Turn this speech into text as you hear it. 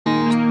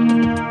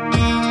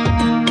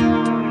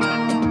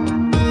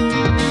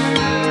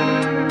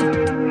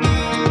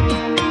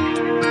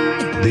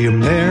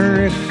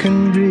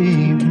American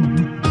dream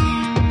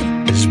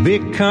has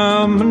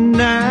become a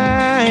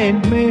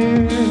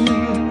nightmare.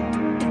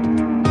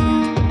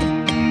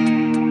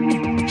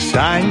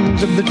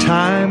 Signs of the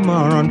time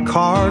are on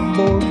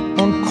cardboard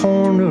on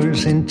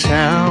corners in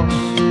town,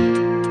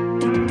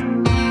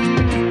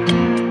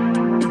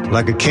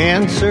 like a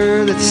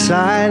cancer that's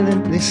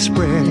silently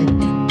spreading.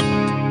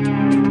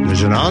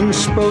 There's an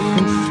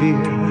unspoken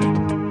fear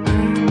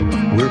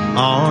we're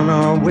on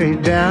our way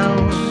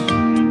down.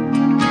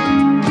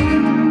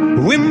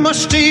 We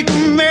must take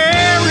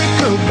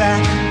America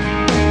back,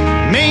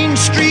 Main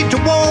Street to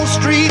Wall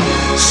Street,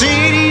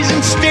 cities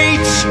and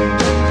states,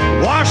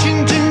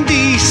 Washington,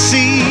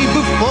 D.C.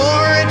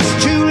 Before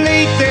it's too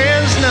late,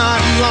 there's not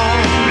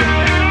long.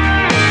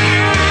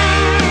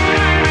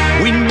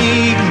 We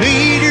need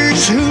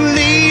leaders who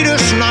lead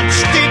us, not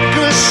stick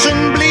us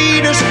and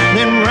bleed us,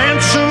 then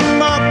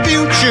ransom our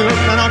future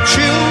and our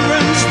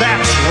children's,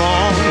 that's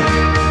wrong.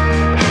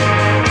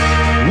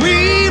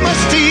 We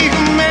must take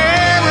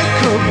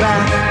America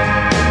back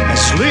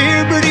as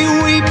liberty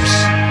weeps,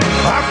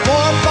 our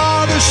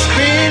forefathers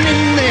spin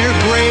in their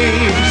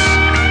graves.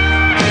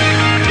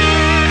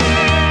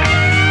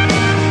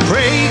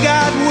 Pray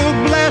God will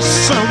bless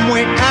some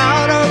way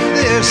out of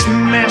this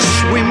mess.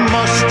 We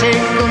must take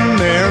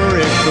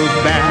America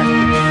back.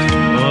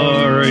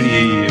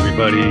 Alrighty,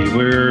 everybody.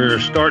 We're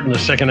starting the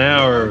second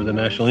hour of the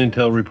National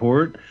Intel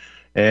Report.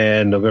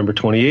 And November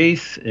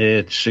 28th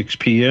at 6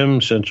 p.m.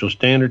 Central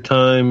Standard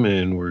Time,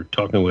 and we're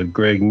talking with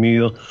Greg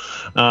Mehl.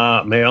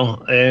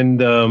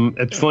 And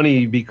it's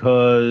funny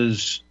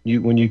because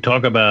when you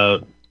talk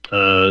about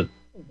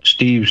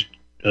Steve's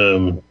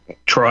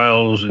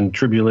trials and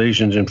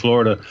tribulations in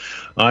Florida,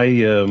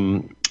 I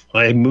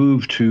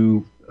moved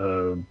to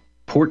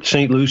Port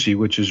St. Lucie,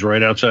 which is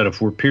right outside of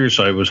Fort Pierce.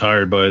 I was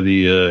hired by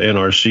the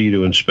NRC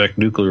to inspect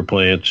nuclear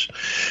plants,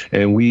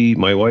 and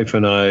my wife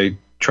and I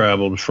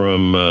traveled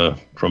from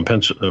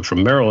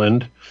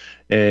Maryland,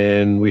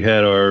 and we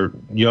had our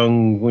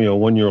young,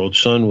 1-year-old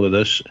son with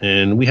us,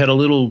 and we had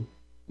a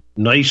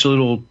nice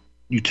little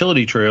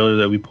utility trailer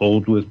that we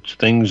pulled with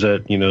things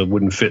that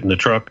wouldn't fit in the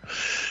truck,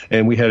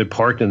 and we had it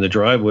parked in the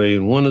driveway.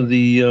 And one of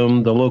the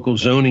local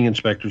zoning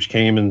inspectors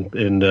came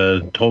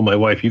and told my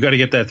wife, "You got to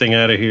get that thing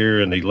out of here."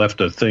 And they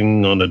left a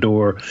thing on the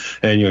door,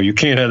 and you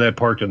can't have that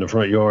parked in the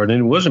front yard. And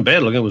it wasn't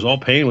bad looking; it was all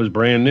paint, it was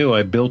brand new.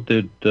 I built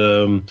it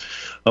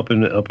up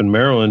in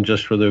Maryland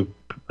just for the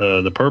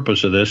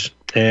purpose of this.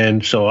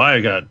 And so I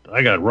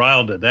got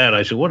riled at that.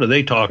 I said, "What are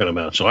they talking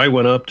about?" So I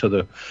went up to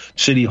the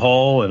city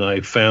hall and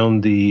I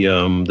found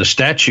the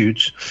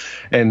statutes,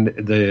 and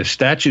the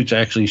statutes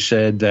actually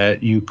said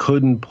that you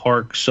couldn't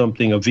park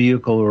a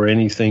vehicle or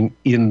anything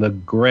in the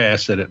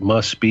grass, that it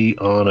must be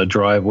on a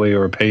driveway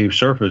or a paved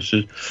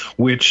surfaces,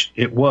 which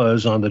it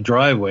was on the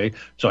driveway.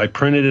 So I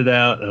printed it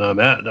out,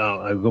 and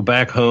I go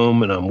back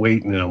home, and I'm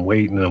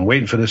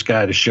waiting for this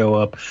guy to show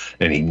up,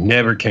 and he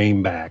never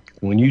came back.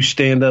 When you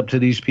stand up to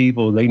these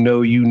people, they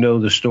know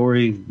the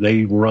story.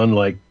 They run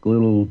like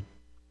little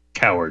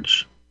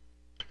cowards.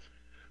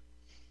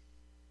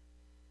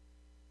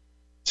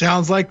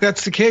 Sounds like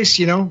that's the case,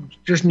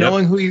 just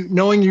knowing who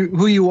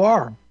you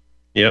are.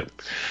 Yep.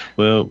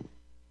 Well,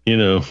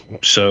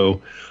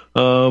 so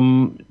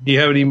do you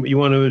have you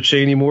want to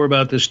say any more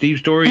about the Steve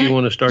story? You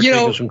want to start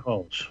taking some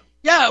calls?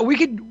 Yeah, we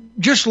could.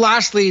 Just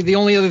lastly, the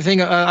only other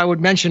thing I would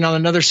mention on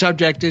another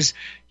subject is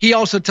he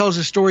also tells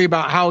a story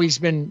about how he's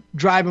been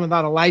driving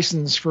without a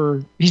license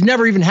he's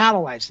never even had a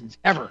license,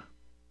 ever.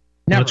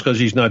 Never. That's because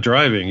he's not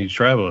driving, he's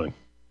traveling.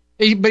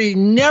 But he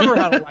never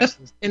had a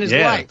license in his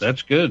life. Yeah,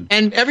 that's good.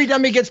 And every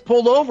time he gets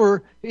pulled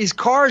over, his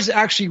car is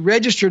actually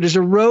registered as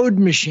a road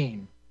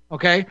machine,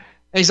 okay?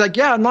 And he's like,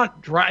 "Yeah, I'm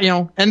not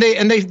driving," and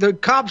the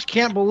cops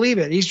can't believe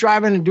it. He's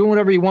driving and doing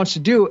whatever he wants to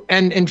do.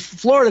 And in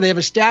Florida, they have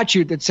a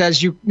statute that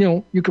says you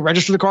can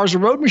register the car as a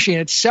road machine.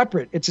 It's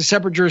separate. It's a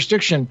separate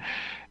jurisdiction,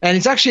 and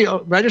it's actually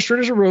registered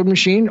as a road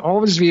machine, all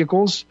of his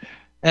vehicles,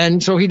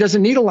 and so he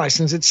doesn't need a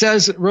license. It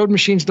says road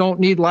machines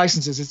don't need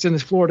licenses. It's in the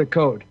Florida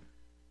code.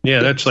 Yeah,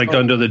 that's like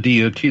under the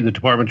DOT, the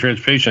Department of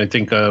Transportation. I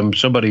think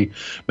somebody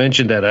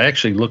mentioned that. I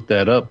actually looked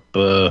that up.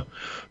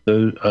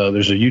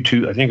 There's a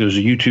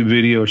YouTube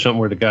video or something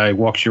where the guy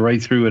walks you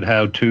right through it,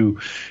 how to,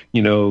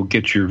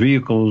 get your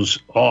vehicles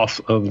off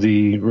of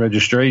the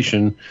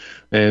registration.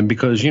 And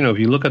because, if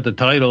you look at the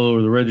title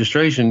or the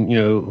registration,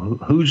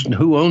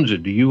 who owns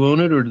it? Do you own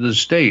it or the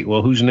state?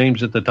 Well, whose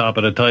name's at the top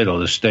of the title?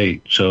 The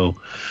state. So,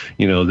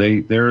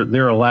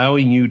 they're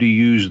allowing you to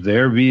use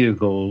their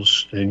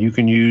vehicles, and you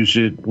can use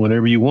it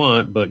whenever you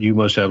want, but you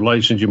must have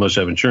license, you must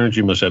have insurance,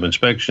 you must have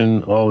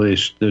inspection, all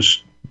this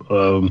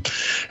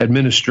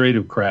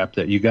administrative crap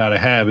that you got to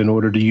have in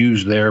order to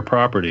use their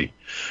property.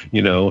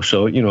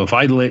 So if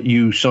I let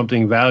you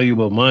something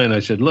valuable of mine, I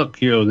said, "Look,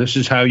 this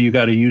is how you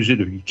got to use it.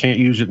 If you can't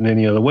use it in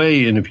any other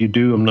way, and if you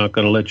do, I'm not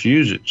going to let you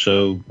use it."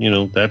 So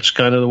that's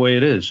kind of the way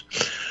it is.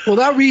 Well,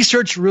 that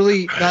research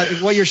really,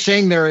 what you're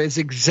saying there is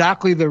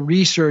exactly the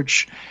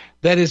research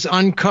that has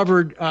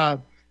uncovered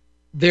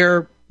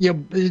their Yeah,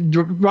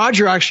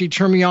 Roger actually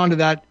turned me on to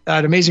that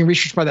amazing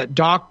research by that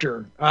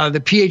doctor,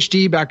 the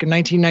PhD back in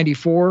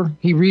 1994.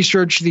 He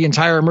researched the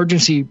entire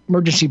Emergency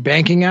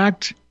Banking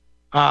Act.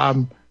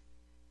 What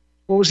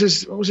was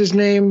his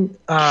name?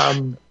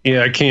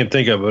 Yeah, I can't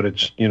think of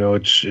it.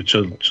 It's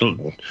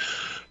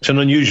an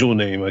unusual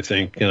name, I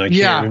think, and I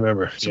can't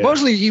remember.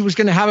 Supposedly he was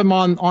going to have him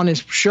on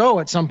his show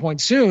at some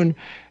point soon,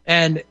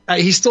 and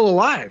he's still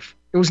alive.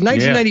 It was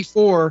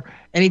 1994,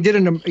 and he did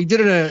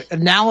an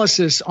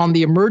analysis on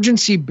the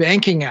Emergency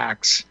Banking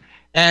Acts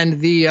and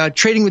the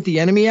Trading with the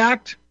Enemy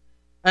Act,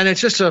 and it's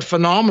just a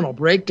phenomenal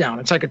breakdown.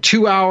 It's like a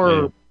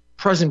 2-hour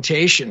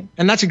presentation,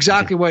 and that's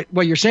exactly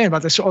what you're saying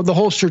about this. The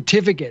whole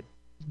certificate,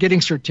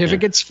 getting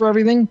certificates for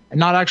everything, and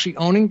not actually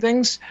owning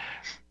things.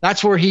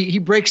 That's where he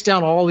breaks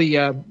down all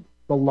the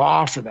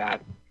law for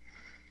that.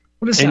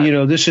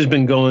 And, this has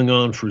been going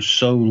on for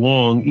so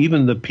long.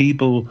 Even the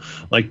people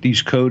like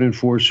these code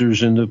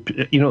enforcers and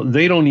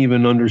they don't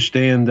even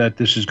understand that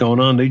this is going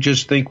on. They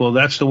just think, well,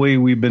 that's the way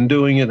we've been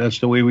doing it. That's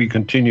the way we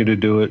continue to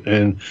do it.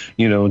 And,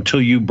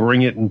 until you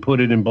bring it and put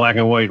it in black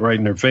and white right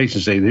in their face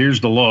and say, here's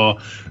the law,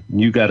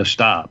 you got to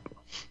stop.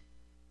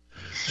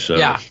 So,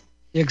 yeah,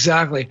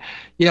 exactly.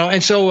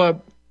 And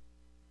so,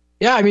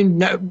 now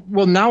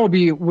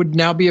would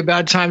now be a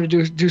bad time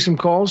to do some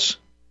calls?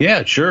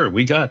 Yeah, sure.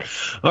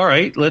 All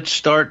right, let's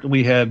start.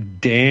 We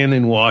have Dan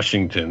in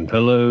Washington.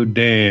 Hello,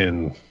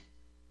 Dan.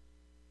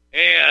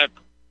 Hey,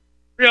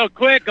 real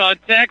quick on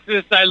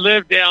Texas, I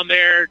live down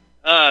there,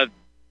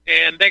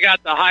 and they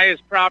got the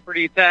highest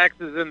property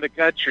taxes in the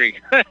country.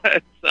 So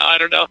I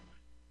don't know.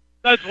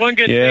 That's one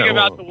good thing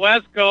about the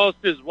West Coast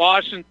is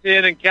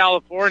Washington and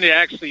California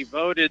actually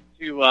voted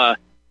to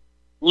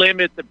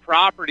limit the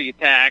property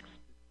tax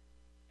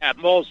at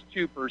most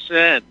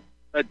 2%.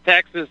 But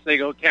Texas, they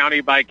go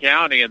county by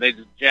county, and they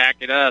just jack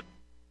it up.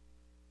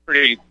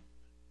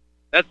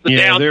 That's the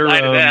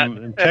downside of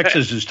that.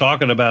 Texas is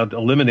talking about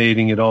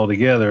eliminating it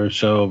altogether.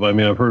 So,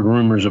 I've heard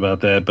rumors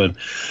about that, but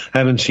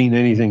haven't seen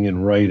anything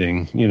in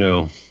writing,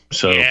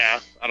 so. Yeah,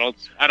 I don't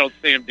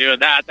see them doing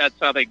that. That's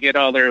how they get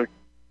all their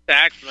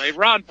tax money.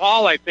 Ron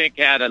Paul, I think,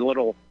 had a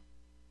little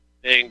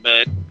thing,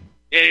 but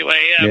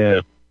anyway.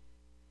 Yeah.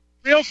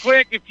 Real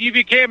quick, if you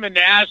became a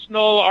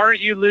national, aren't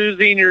you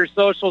losing your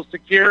Social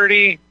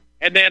Security?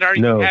 And then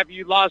have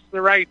you lost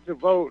the right to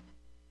vote?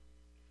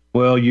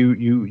 Well,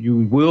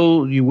 you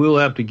will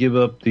have to give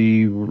up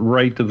the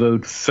right to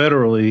vote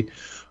federally.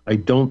 I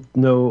don't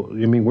know.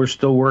 We're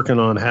still working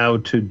on how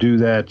to do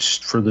that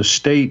for the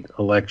state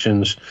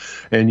elections,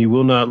 and you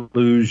will not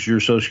lose your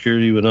Social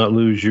Security, you will not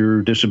lose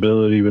your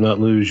disability, you will not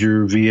lose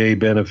your VA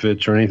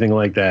benefits or anything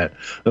like that.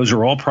 Those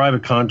are all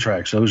private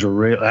contracts. Those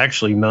are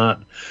actually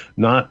not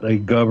a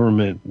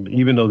government,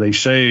 even though they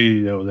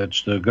say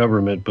that's the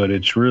government, but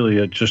it's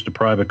really just a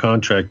private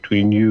contract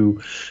between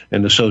you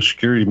and the Social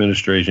Security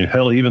Administration.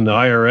 Hell, even the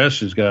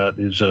IRS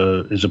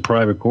is a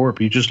private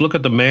corp. You just look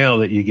at the mail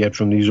that you get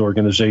from these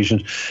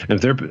organizations.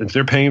 If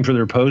they're paying for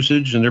their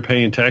postage and they're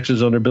paying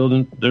taxes on their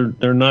building,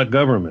 they're not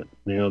government.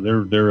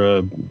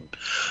 They're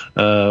what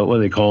do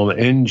they call them?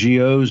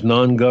 NGOs,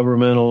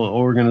 non-governmental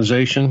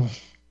organization.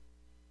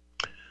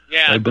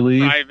 Yeah, I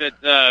believe private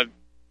because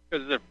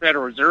the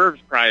Federal Reserve's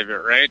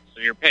private, right?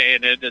 So you're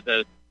paying into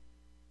the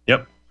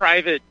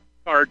private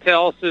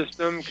cartel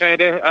system,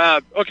 kind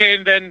of. Okay,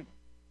 and then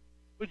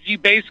would you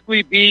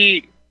basically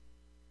be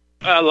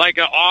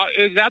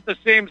is that the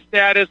same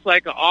status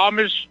like the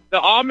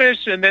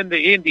Amish and then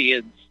the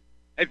Indians?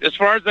 As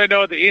far as I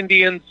know, the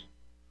Indians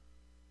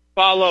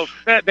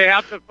they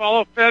have to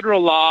follow federal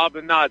law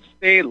but not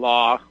state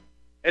law,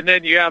 and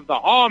then you have the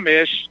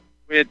Amish,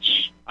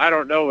 which I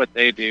don't know what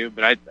they do,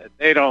 but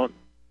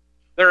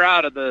they're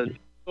out of the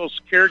Social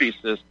Security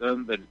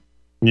system, but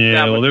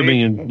yeah, well,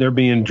 they're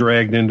being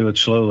dragged into it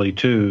slowly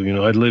too.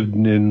 I lived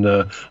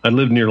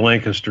near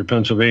Lancaster,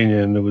 Pennsylvania,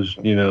 and there was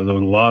a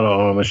lot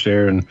of Amish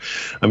there. And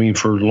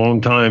for a long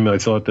time, I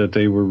thought that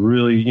they were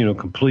really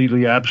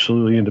completely,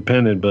 absolutely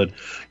independent. But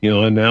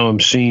and now I'm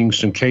seeing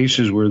some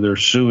cases where they're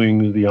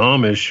suing the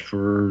Amish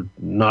for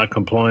not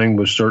complying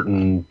with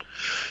certain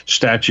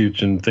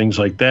statutes and things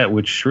like that,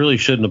 which really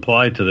shouldn't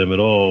apply to them at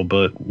all.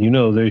 But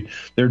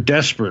they're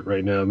desperate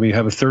right now. We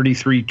have a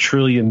 $33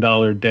 trillion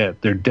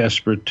debt. They're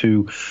desperate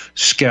to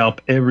scalp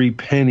every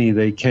penny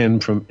they can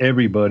from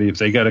everybody if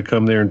they got to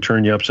come there and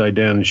turn you upside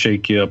down and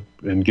shake you up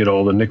and get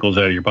all the nickels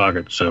out of your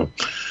pocket. So,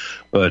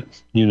 but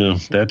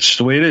that's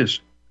the way it is.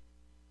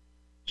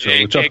 So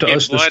it's up to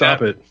us to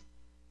stop it.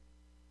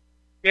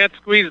 Can't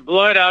squeeze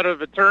blood out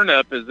of a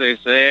turnip, as they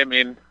say.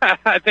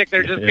 I think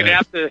they're just going to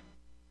have to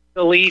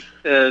delete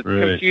the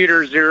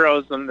computer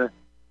zeros and the.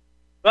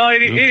 Well,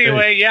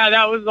 anyway,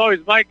 that was always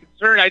my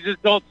concern. I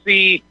just don't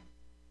see.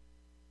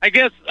 I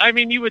guess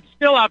you would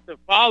still have to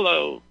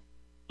follow,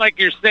 like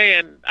you're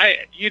saying.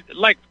 You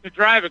like to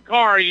drive a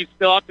car, you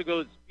still have to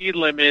go the speed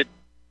limit.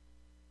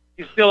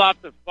 You still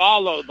have to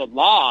follow the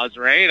laws,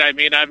 right?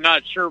 I'm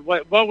not sure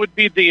what would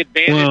be the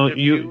advantage.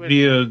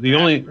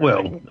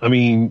 Well,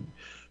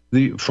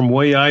 from the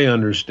way I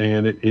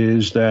understand it,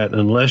 is that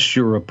unless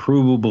you're a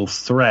provable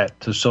threat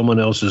to someone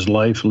else's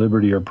life,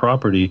 liberty, or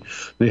property,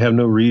 they have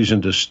no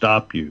reason to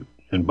stop you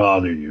and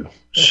bother you.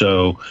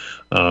 So,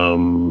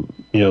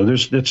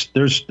 there's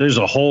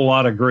a whole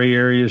lot of gray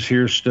areas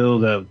here still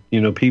that,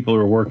 people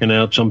are working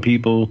out. Some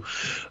people,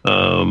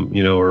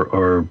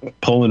 are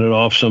pulling it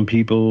off. Some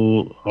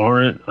people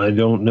aren't. I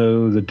don't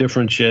know the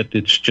difference yet.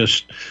 It's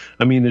just,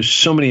 there's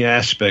so many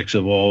aspects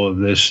of all of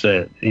this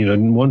that,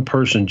 one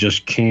person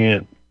just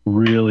can't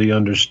really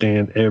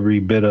understand every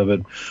bit of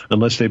it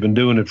unless they've been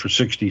doing it for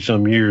 60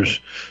 some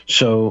years.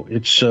 So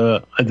it's,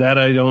 that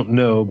I don't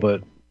know,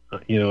 but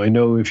I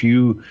know if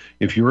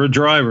you're a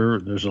driver,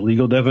 there's a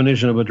legal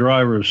definition of a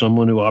driver of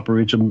someone who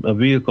operates a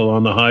vehicle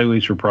on the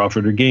highways for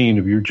profit or gain.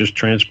 If you're just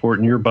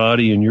transporting your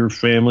body and your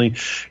family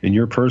and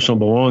your personal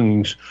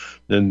belongings,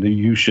 then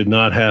you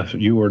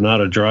are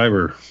not a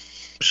driver.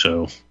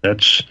 So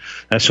that's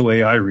the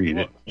way I read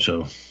it.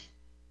 So.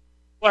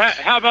 Well,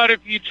 how about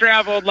if you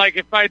traveled, like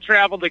if I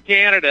traveled to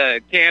Canada,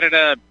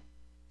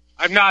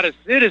 I'm not a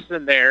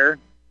citizen there,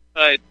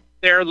 but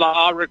their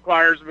law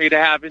requires me to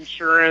have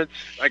insurance.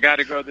 I got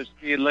to go the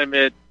speed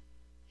limit.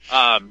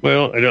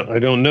 Well, I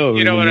don't know.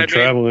 You know when what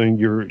you're I mean?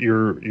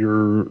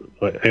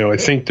 traveling, I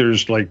think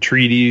there's like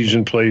treaties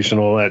in place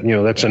and all that.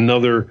 That's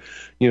another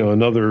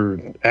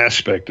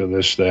aspect of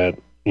this that,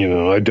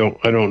 I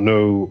don't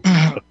know.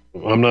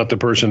 I'm not the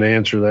person to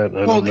answer that.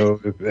 I don't know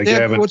if they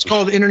have what's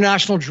called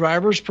international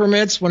driver's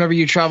permits whenever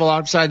you travel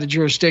outside the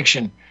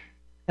jurisdiction.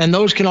 And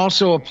those can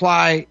also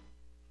apply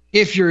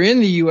if you're in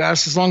the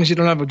U.S., as long as you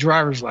don't have a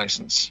driver's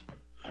license.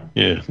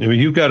 Yeah,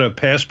 you've got a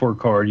passport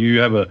card. You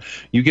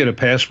get a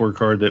passport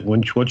card that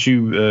once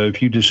you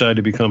if you decide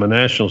to become a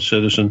national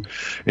citizen,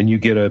 and you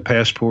get a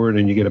passport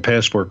and you get a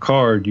passport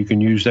card, you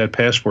can use that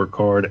passport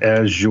card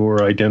as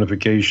your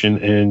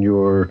identification and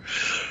your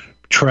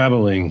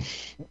traveling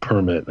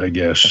permit, I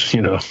guess.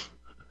 Okay.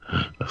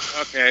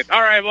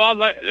 All right. Well,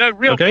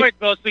 real quick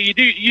though. So you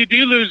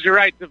do lose your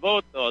right to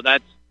vote, though.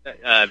 That's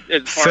as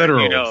far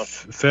federal,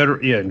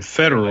 as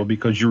federal,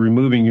 because you're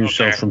removing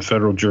yourself from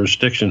federal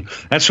jurisdiction.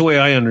 That's the way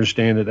I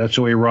understand it. That's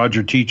the way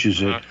Roger teaches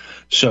it.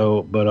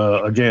 So, but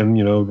again,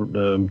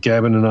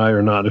 Gavin and I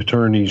are not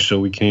attorneys, so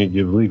we can't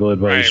give legal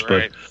advice.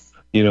 Right.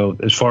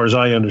 But as far as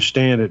I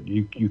understand it,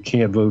 you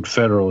can't vote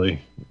federally,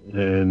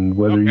 and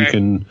whether you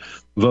can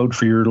vote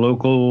for your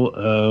local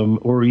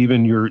or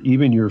even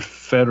your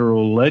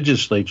federal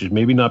legislatures,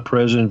 maybe not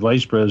president,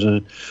 vice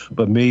president,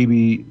 but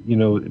maybe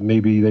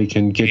they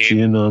can get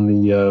you in on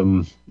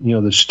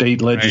the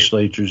state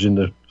legislatures in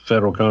the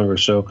federal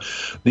Congress. So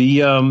the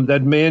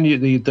that man,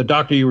 the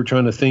doctor you were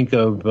trying to think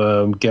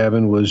of,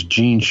 Gavin, was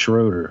Gene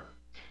Schroeder.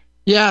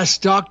 Yes,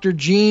 Dr.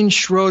 Gene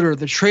Schroeder,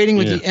 the Trading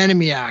with the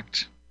Enemy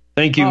Act.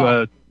 Thank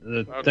you.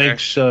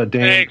 Thanks, Dan.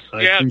 Thanks.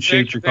 I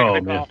appreciate your call,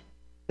 man.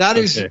 That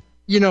is,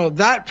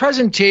 that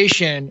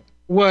presentation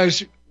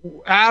was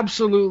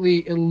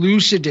absolutely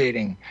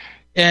elucidating.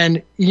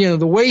 And, the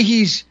way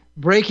he's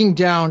breaking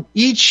down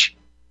each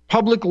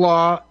public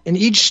law and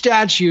each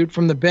statute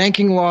from the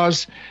banking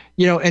laws,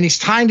 and he's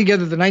tying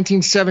together the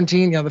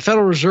 1917, the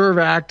Federal Reserve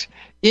Act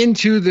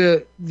into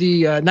the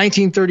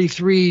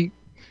 1933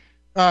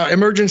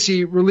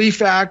 Emergency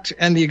Relief Act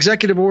and the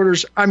executive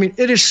orders. I mean,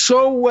 it is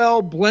so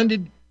well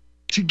blended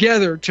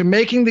together to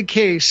making the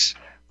case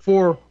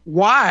for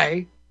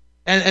why,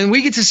 and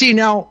we get to see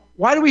now,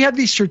 why do we have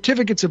these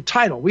certificates of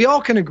title? We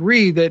all can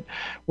agree that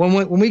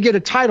when we get a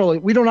title,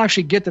 we don't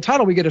actually get the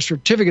title, we get a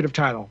certificate of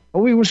title. But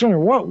we were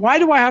wondering, why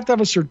do I have to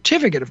have a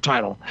certificate of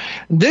title?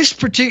 This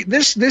presentation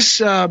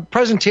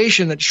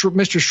that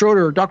Mr.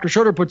 Schroeder, Dr.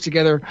 Schroeder puts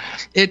together,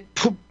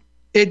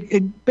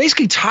 it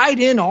basically tied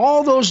in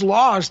all those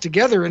laws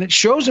together, and it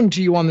shows them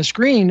to you on the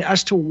screen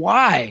as to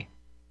why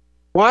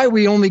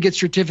we only get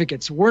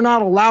certificates. We're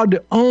not allowed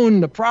to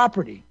own the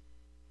property.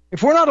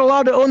 If we're not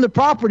allowed to own the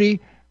property,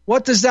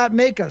 what does that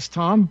make us,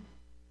 Tom?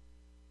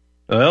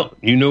 Well,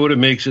 you know what it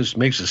makes us?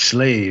 Makes us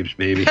slaves,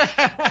 baby.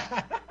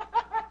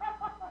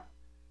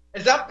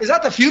 Is that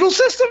the feudal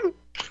system?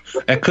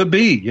 That could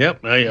be.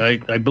 Yep,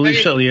 I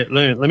believe so. Yeah,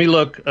 let me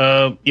look.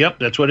 Yep,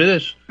 that's what it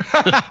is.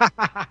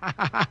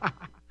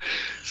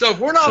 So if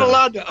we're not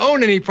allowed to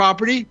own any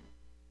property,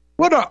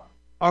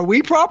 are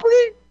we property?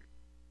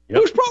 Yep,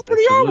 whose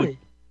property are we?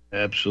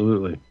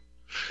 Absolutely.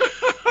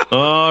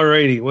 All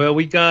righty. Well,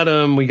 we got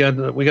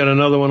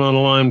another one on the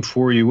line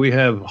for you. We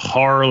have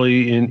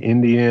Harley in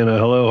Indiana.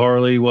 Hello,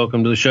 Harley.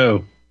 Welcome to the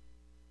show.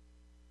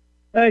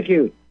 Thank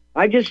you.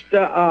 I just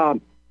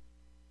I've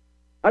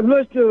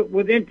listened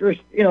with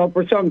interest,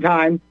 for some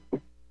time,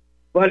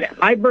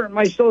 but I burnt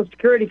my Social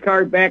Security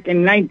card back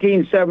in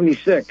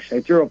 1976.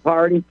 I threw a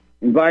party,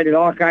 invited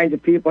all kinds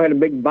of people, had a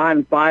big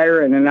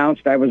bonfire, and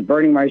announced I was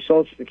burning my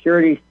Social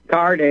Security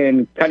card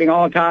and cutting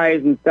all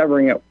ties and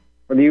severing it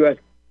for the U.S.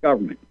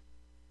 government.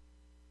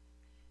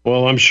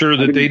 Well, I'm sure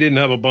that they didn't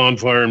have a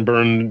bonfire and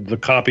burn the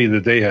copy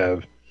that they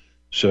have.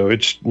 So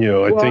it's,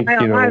 I think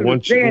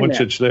once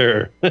it's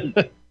there.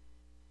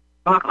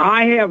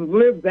 I have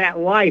lived that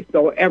life,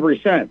 though, ever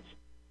since.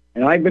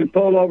 And I've been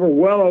pulled over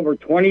well over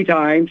 20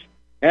 times.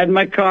 had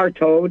my car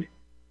towed,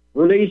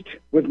 released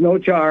with no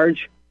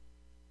charge.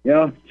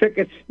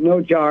 Tickets,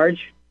 no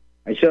charge.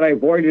 I said I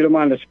avoided them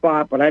on the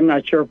spot, but I'm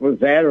not sure if it was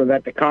that or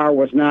that the car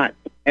was not,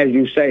 as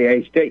you say,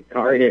 a state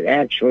car. It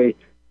actually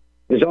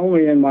is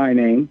only in my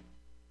name.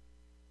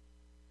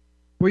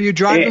 Were you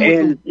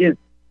driving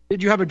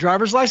did you have a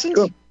driver's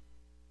license?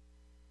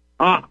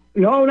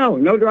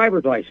 No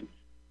driver's license.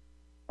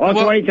 All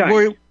 20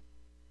 times.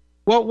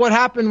 What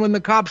happened when the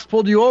cops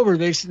pulled you over?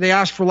 They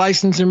asked for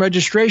license and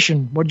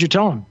registration. What did you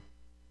tell them?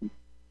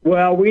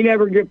 Well, we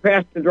never get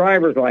past the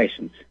driver's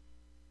license.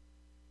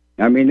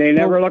 I mean, they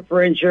never look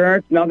for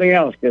insurance, nothing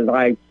else, because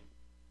I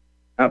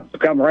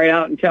come right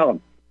out and tell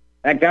them.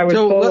 That guy was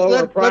pulled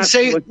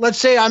over. Let's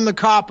say I'm the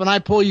cop and I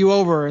pull you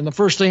over, and the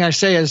first thing I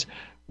say is,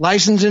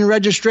 license and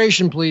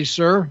registration, please,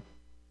 sir.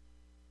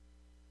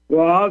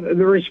 Well, the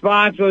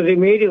response was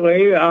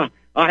immediately, I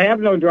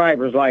have no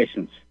driver's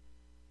license.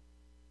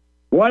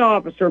 One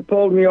officer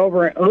pulled me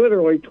over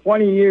literally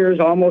 20 years,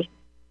 almost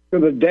to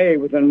the day,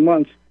 within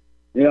months,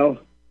 July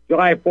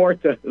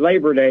 4th to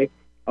Labor Day,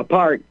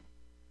 apart.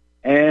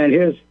 And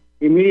his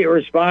immediate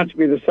response to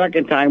me the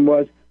second time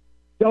was,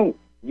 don't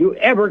you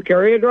ever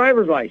carry a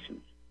driver's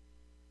license?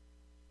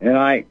 And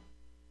I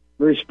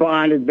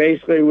responded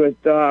basically with,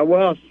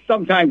 well,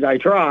 sometimes I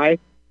try.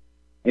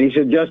 And he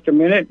said, just a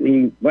minute. And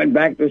he went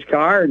back to his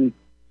car, and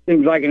it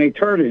seems like an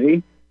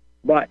eternity.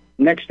 But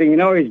next thing you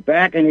know, he's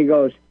back, and he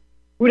goes,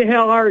 who the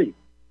hell are you?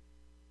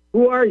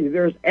 Who are you?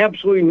 There's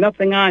absolutely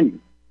nothing on you.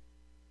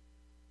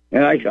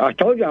 And I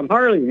told you I'm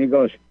Harley. And he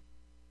goes,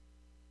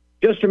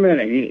 just a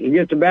minute. He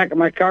gets the back of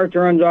my car,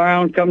 turns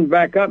around, comes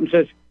back up and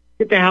says,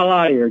 get the hell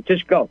out of here.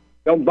 Just go.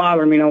 Don't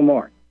bother me no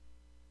more.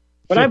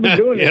 But I've been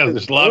doing this.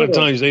 There's a lot of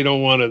times they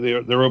don't want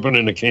to. They're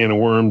opening a can of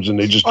worms and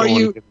they just don't want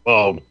to get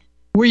involved.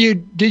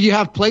 Did you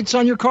have plates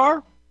on your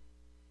car?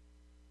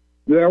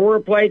 There were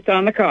plates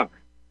on the car.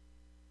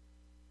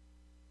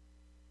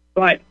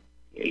 But,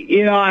 like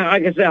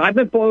I said, I've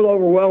been pulled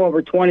over well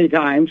over 20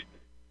 times.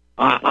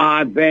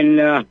 I've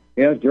been,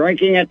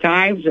 drinking at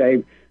times.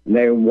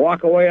 They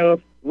walk away,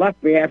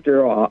 left me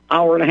after an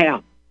hour and a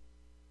half.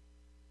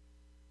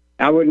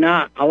 I would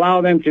not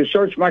allow them to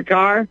search my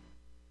car.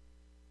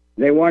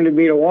 They wanted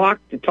me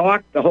to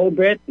talk the whole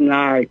bit, and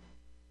I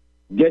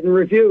didn't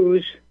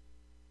refuse.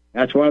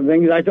 That's one of the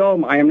things I told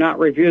them. I am not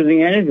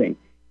refusing anything.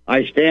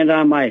 I stand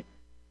on my,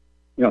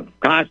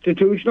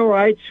 constitutional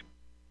rights.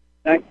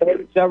 I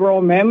quoted several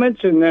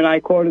amendments, and then I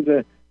quoted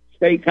the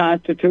state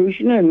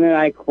constitution, and then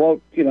I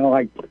quote,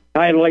 like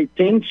Title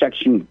 18,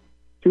 Section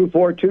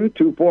 242,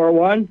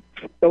 241,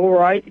 civil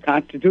rights,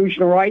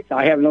 constitutional rights.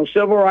 I have no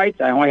civil rights.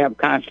 I only have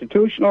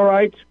constitutional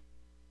rights.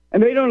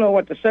 And they don't know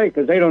what to say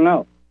because they don't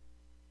know.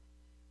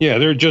 Yeah,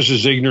 they're just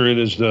as ignorant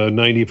as the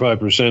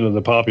 95% of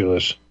the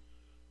populace.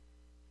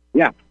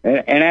 Yeah,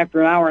 and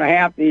after an hour and a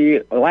half,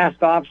 the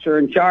last officer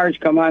in charge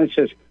come on and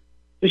says,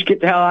 just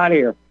get the hell out of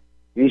here.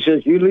 And he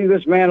says, you leave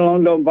this man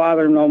alone, don't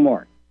bother him no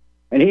more.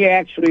 And he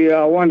actually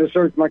wanted to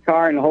search my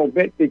car and the whole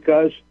bit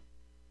because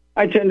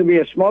I tend to be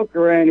a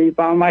smoker, and he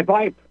found my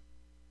pipe.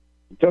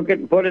 He took it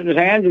and put it in his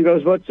hands. He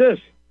goes, what's this?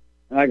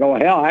 And I go,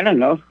 hell, I don't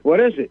know. What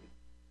is it?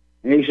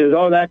 And he says,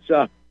 oh, that's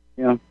a,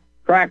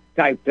 crack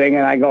type thing.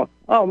 And I go,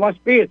 oh,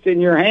 must be. It's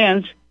in your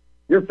hands.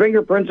 Your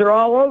fingerprints are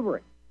all over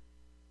it.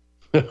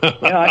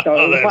 I thought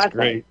it was that's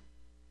great.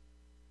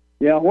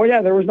 There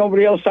was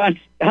nobody else on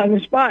the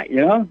spot,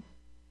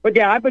 But,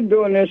 I've been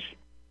doing this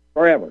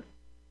forever.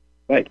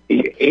 But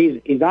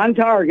he's on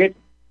target.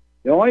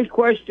 The only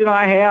question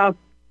I have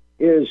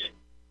is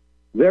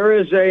there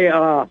is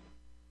a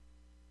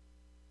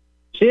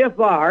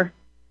CFR,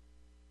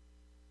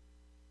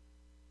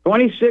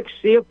 26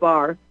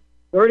 CFR,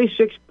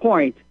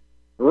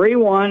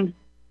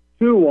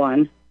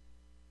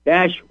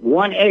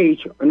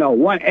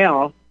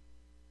 36.3121-1L.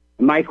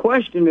 My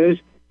question is,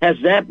 has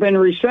that been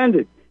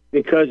rescinded?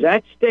 Because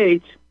that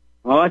states,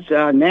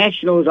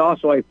 National is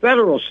also a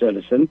federal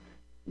citizen,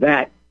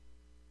 that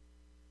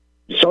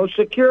Social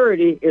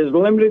Security is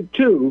limited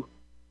to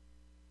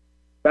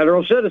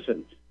federal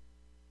citizens.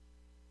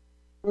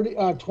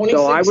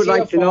 So I would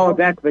like to know if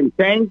that's been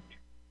changed,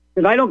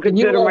 because I don't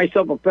consider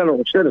myself a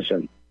federal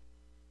citizen.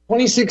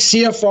 26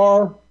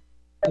 CFR,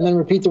 and then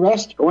repeat the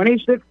rest?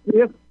 26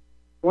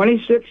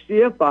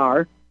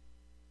 CFR,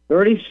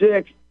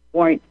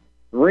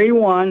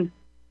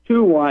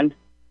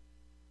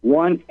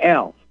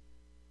 36.31211L.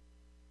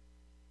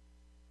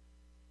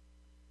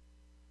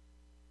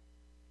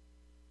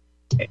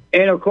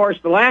 And, of course,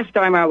 the last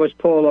time I was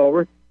pulled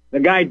over, the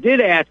guy did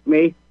ask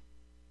me,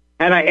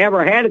 had I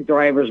ever had a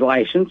driver's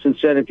license, and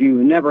said, if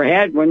you've never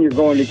had one, you're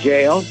going to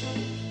jail.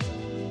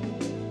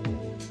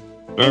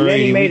 All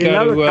right,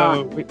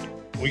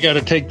 we got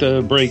to take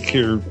the break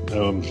here.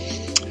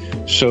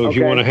 So if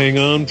you want to hang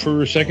on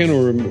for a second,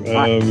 or you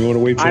want to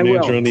wait for an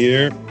answer on the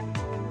air?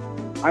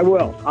 I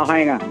will. I'll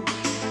hang on.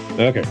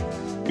 Okay.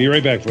 Be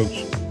right back,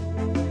 folks.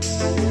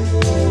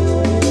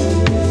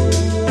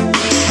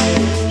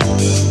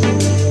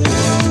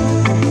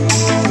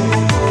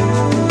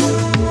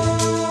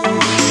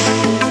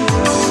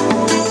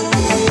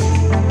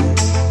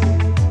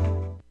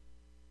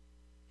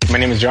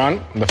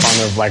 John, the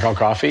founder of Blackout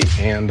Coffee,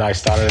 and I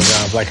started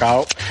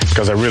Blackout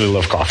because I really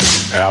love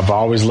coffee. I've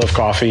always loved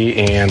coffee,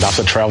 and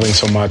after traveling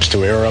so much to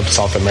Europe,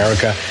 South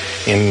America,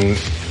 and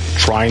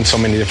trying so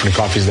many different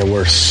coffees that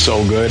were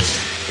so good,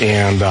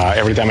 and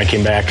every time I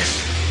came back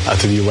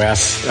to the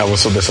U.S., I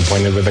was so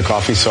disappointed with the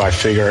coffee, so I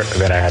figured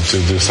that I had to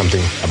do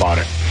something about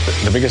it.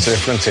 The biggest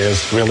difference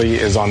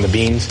is on the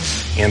beans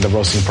and the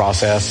roasting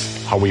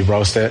process, how we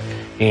roast it,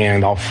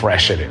 and how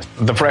fresh it is.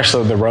 The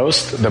fresher the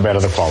roast, the better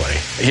the quality.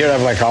 Here I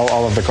have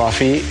all of the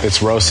coffee.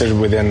 It's roasted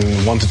within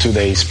 1 to 2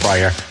 days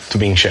prior to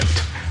being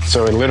shipped.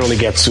 So it literally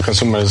gets to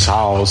consumers'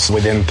 house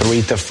within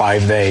 3 to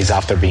 5 days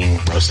after being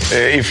roasted.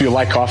 If you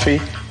like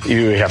coffee,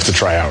 you have to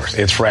try ours.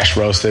 It's fresh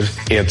roasted.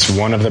 It's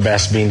one of the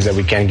best beans that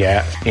we can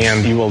get,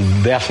 and you will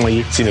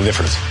definitely see the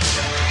difference.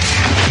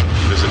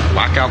 Visit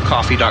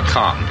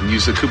blackoutcoffee.com and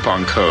use the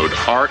coupon code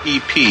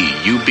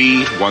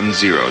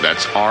REPUB10.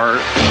 That's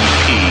REPUB10.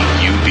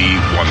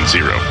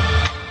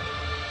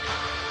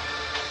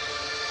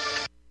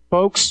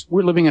 Folks,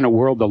 we're living in a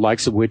world the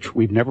likes of which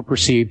we've never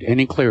perceived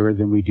any clearer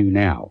than we do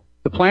now.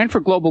 The plan for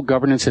global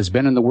governance has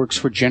been in the works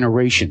for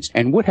generations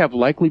and would have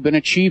likely been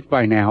achieved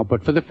by now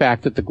but for the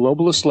fact that the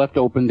globalists left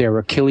open their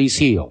Achilles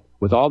heel.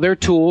 With all their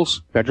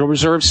tools, Federal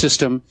Reserve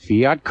System,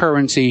 fiat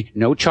currency,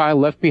 no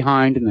child left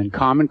behind, and then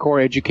Common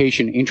Core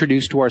education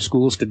introduced to our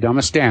schools to dumb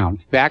us down,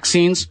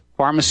 vaccines,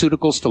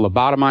 pharmaceuticals to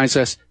lobotomize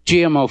us,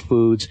 GMO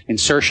foods,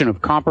 insertion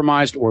of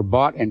compromised or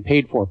bought and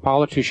paid for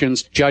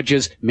politicians,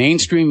 judges,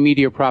 mainstream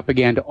media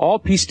propaganda, all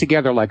pieced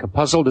together like a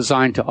puzzle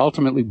designed to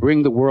ultimately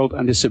bring the world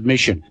under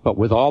submission. But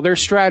with all their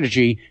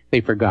strategy,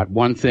 they forgot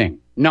one thing: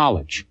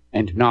 knowledge.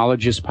 And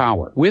knowledge is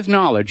power. With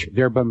knowledge,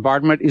 their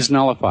bombardment is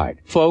nullified.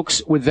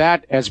 Folks, with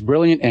that, as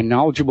brilliant and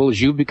knowledgeable as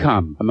you've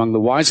become, among the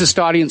wisest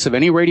audience of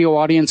any radio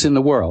audience in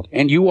the world,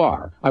 and you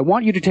are, I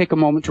want you to take a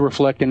moment to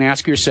reflect and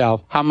ask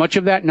yourself, how much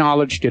of that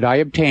knowledge did I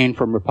obtain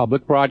from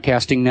Republic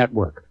Broadcasting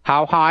Network?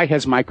 How high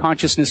has my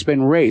consciousness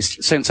been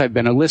raised since I've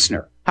been a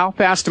listener? How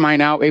fast am I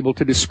now able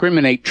to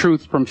discriminate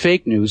truth from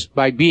fake news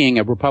by being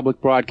a Republic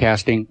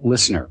Broadcasting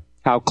listener?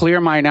 How clear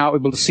am I now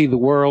able to see the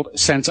world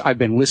since I've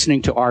been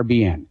listening to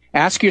RBN?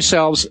 Ask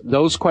yourselves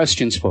those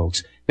questions,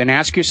 folks. Then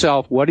ask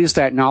yourself, what is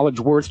that knowledge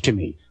worth to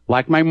me?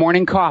 Like my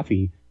morning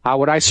coffee, how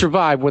would I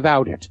survive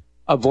without it?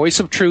 A voice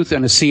of truth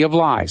in a sea of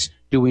lies.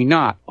 Do we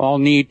not all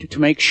need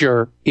to make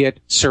sure it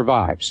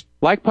survives?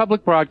 Like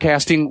public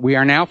broadcasting, we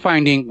are now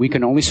finding we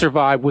can only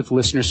survive with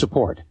listener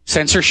support.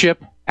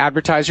 Censorship,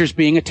 advertisers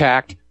being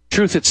attacked,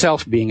 truth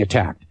itself being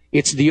attacked.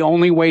 It's the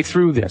only way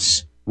through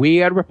this.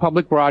 We at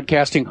Republic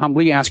Broadcasting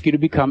humbly ask you to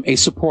become a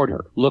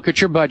supporter. Look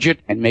at your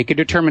budget and make a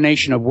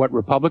determination of what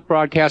Republic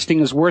Broadcasting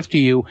is worth to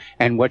you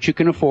and what you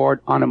can afford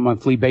on a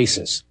monthly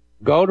basis.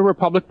 Go to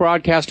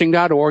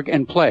republicbroadcasting.org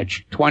and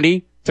pledge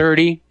 20,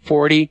 30,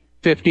 40,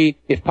 50,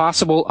 if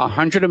possible,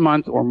 100 a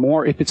month or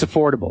more if it's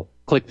affordable.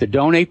 Click the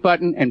donate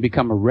button and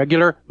become a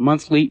regular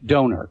monthly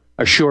donor.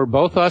 Assure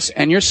both us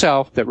and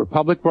yourself that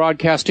Republic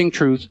Broadcasting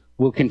truth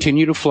will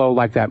continue to flow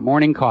like that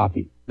morning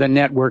coffee. The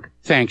network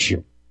thanks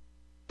you.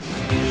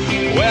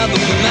 Where the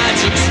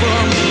magic's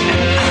from,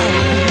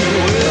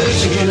 what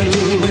you gonna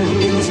do when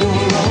things go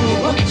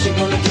wrong? What you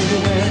gonna do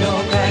when it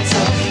all cracks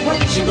up?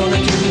 What you gonna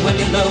do when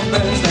your love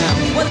burns down?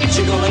 What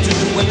you gonna do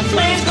when the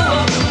flames go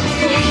up?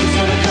 Who's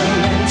gonna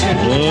come and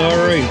turn? All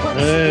right,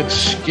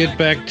 let's get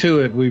back to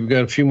it. We've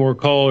got a few more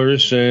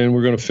callers, and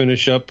we're going to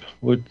finish up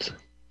with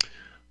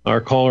our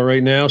caller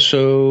right now.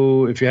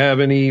 So if you have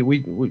any, we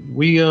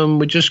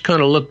just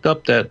kind of looked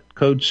up that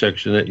code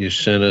section that you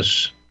sent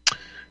us.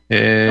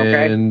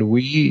 And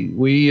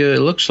we it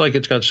looks like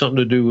it's got something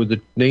to do with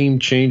the name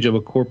change of a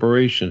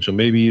corporation. So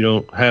maybe you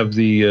don't have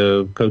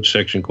the code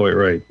section quite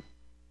right.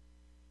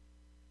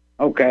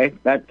 Okay,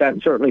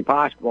 that's certainly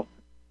possible.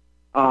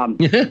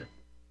 But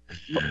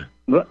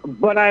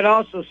I'd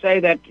also say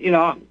that,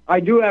 I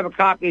do have a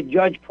copy of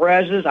Judge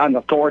Perez's on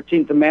the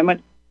 14th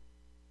Amendment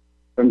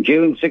from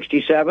June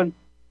 1967,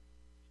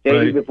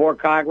 stated before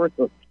Congress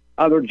with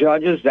other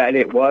judges that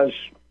it was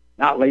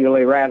not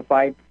legally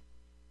ratified.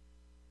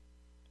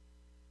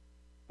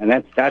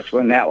 And that's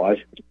when that was.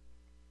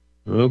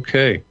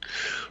 Okay.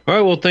 All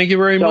right. Well, thank you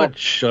very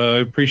much. I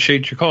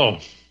appreciate your call.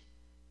 All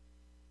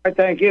right,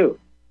 thank you.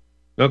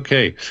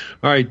 Okay.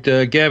 All right,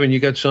 Gavin,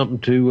 you got something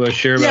to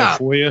share about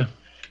for you?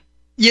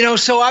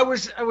 So I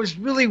was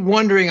really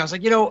wondering. I was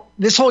like,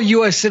 this whole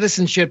U.S.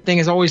 citizenship thing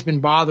has always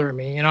been bothering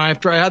me.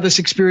 After I had this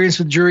experience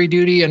with jury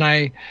duty, and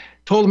I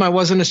told him I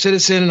wasn't a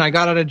citizen, and I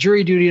got out of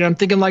jury duty, and I'm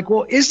thinking like,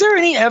 well, is there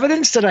any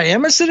evidence that I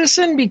am a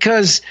citizen?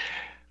 Because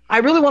I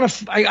really want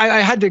to,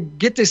 I had to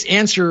get this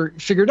answer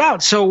figured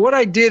out. So what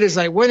I did is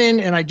I went in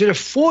and I did a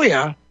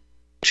FOIA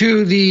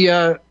to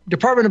the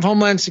Department of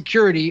Homeland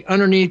Security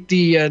underneath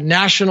the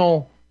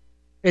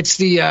it's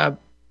the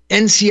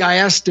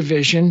NCIS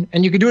division,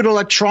 and you can do it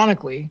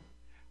electronically.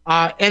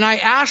 And I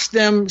asked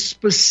them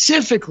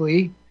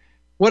specifically,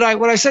 what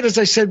I said is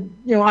I said,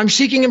 I'm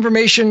seeking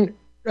information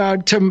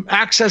to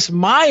access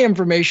my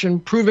information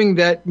proving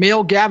that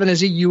Mehl Gavin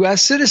is a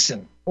U.S.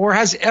 citizen or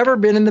has ever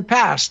been in the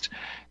past.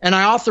 and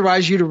I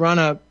authorize you to run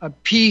a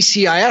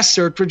PCIS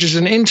search, which is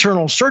an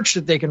internal search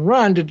that they can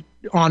run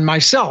on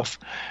myself.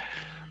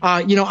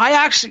 I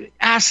actually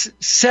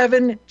asked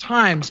 7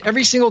 times.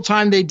 Every single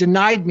time they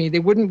denied me. They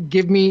wouldn't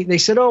give me. They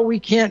said, "Oh, we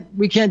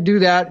can't do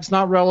that. It's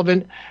not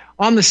relevant."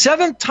 On the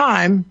 7th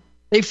time,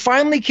 they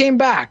finally came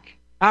back.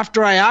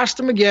 After I asked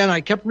them again,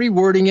 I kept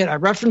rewording it. I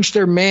referenced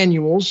their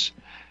manuals.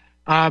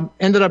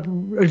 Ended up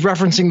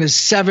referencing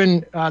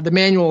the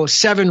manual of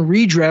 7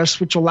 redress,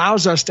 which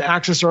allows us to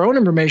access our own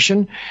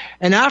information.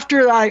 And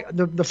after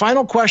the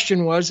final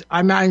question was,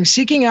 I'm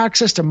seeking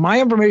access to my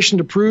information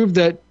to prove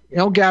that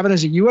Gavin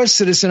is a U.S.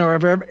 citizen or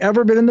have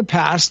ever been in the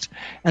past,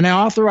 and I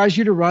authorize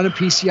you to run a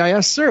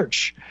PCIS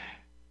search.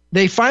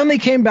 They finally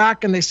came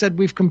back and they said,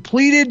 we've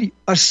completed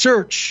a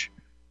search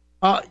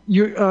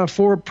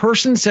for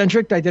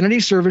person-centric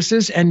identity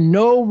services, and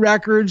no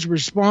records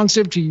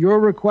responsive to your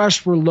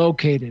request were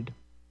located.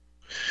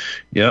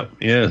 Yep.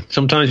 Yeah.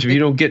 Sometimes if you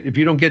don't get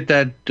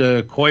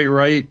that quite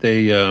right,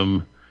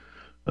 they'll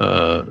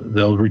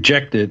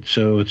reject it.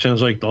 So it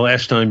sounds like the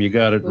last time you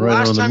got it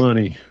right on the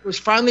money. It was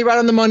finally right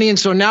on the money, and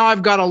so now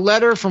I've got a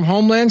letter from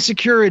Homeland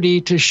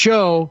Security to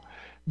show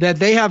that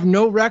they have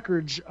no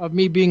records of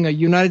me being a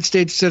United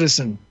States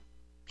citizen.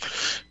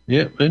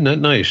 Yeah, isn't that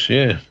nice?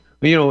 Yeah.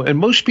 And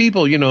most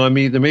people,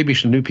 there may be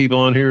some new people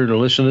on here to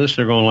listen to this.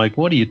 They're going like,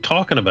 what are you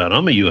talking about?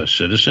 I'm a U.S.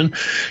 citizen.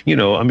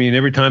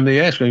 Every time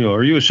they ask,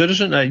 are you a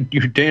citizen?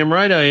 You're damn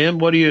right I am.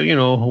 What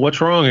do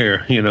what's wrong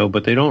here?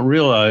 But they don't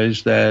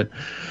realize that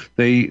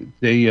they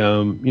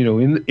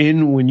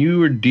when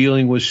you are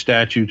dealing with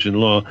statutes and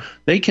law,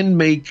 they can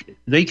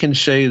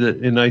say that,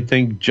 and I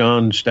think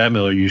John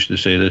Stadtmiller used to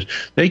say this,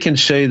 they can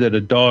say that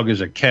a dog is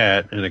a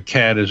cat and a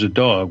cat is a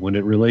dog when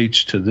it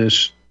relates to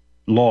this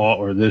law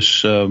or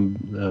this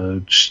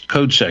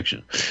code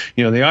section.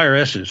 The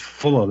IRS is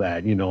full of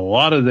that. A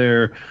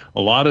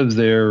lot of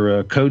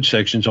their code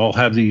sections all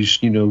have these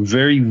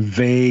very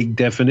vague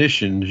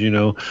definitions.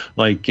 Who's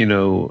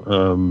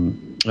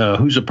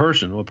a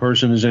person? Well, a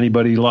person is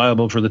anybody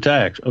liable for the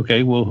tax.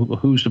 Okay, well,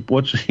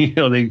 what's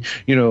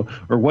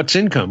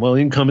income? Well,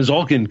 income is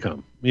all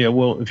income. Yeah,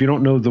 well, if you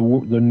don't know the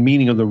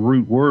meaning of the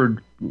root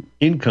word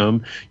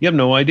income, you have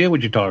no idea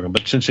what you're talking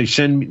about. But since they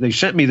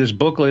sent me this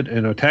booklet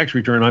and a tax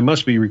return, I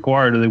must be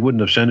required, or they wouldn't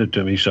have sent it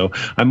to me. So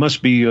I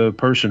must be a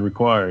person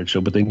required.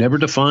 So, but they never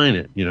define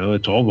it.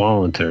 It's all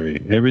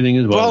voluntary. Everything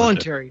is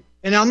voluntary.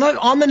 And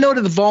on the note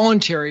of the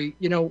voluntary,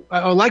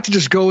 I would like to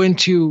just go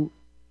into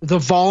the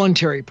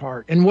voluntary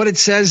part and what it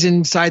says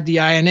inside the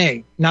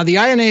INA. Now, the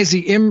INA is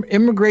the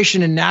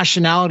Immigration and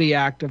Nationality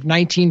Act of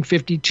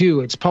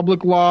 1952. It's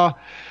public law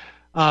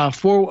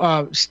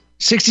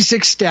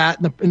 66 stat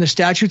in the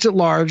statutes at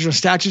large. The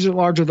statutes at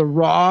large are the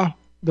raw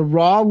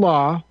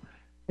law.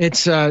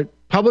 It's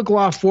public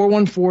law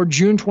 414,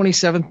 June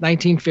 27th,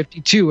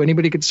 1952.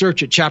 Anybody could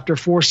search it, chapter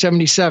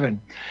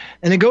 477.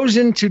 And it goes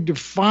in to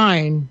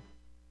define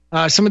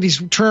some of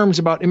these terms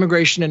about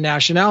immigration and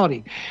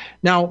nationality.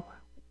 Now,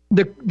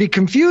 the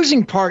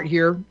confusing part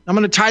here, I'm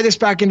going to tie this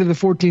back into the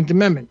 14th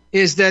Amendment,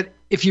 is that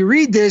if you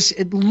read this,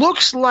 it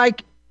looks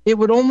like it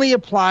would only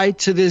apply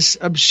to this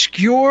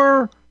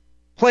obscure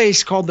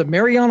place called the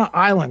Mariana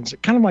Islands.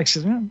 It kind of like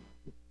says,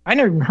 I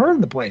never even heard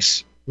of the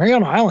place.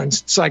 Mariana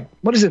Islands. It's like,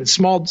 what is it? A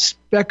small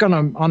speck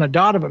on a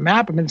dot of a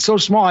map. I mean, it's so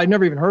small, I'd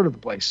never even heard of the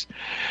place.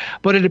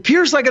 But it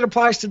appears like it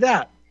applies to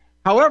that.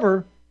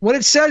 However, what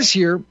it says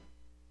here,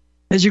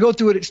 as you go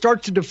through it, it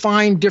starts to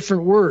define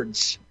different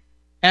words.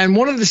 And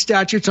one of the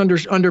statutes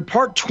under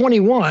Part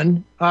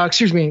 21,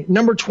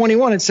 number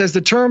 21, it says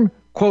the term,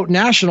 quote,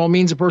 national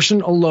means a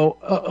person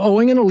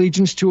owing an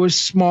allegiance to a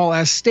small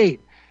s state.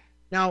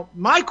 Now,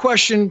 my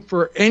question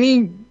for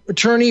any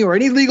attorney or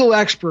any legal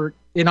expert,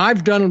 and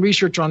I've done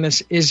research on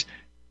this, is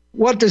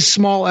what does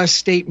small s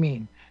state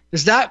mean?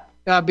 Does that,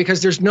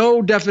 because there's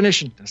no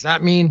definition, does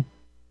that mean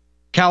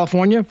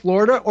California,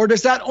 Florida, or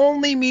does that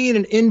only mean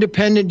an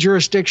independent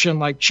jurisdiction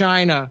like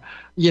China,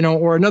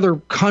 or another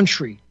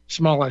country?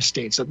 Small s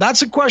state. So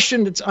that's a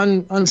question that's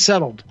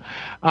unsettled.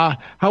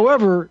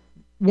 However,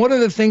 one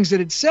of the things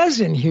that it says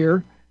in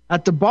here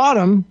at the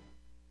bottom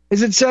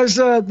is it says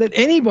that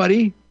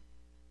anybody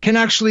can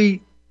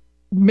actually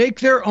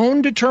make their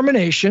own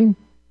determination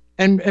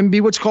and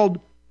be what's called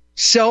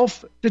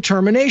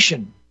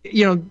self-determination.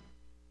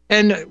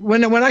 And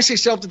when I say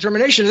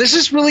self-determination, this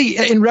is really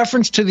in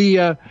reference to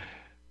the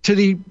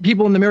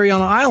people in the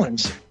Mariana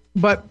Islands.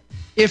 But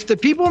if the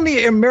people in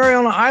the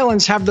Mariana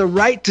Islands have the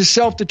right to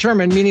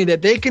self-determine, meaning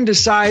that they can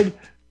decide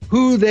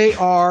who they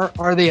are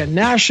they a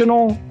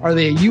national? Are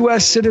they a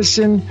U.S.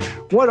 citizen?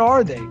 What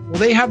are they? Well,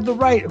 they have the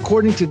right,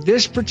 according to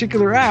this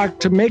particular act,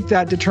 to make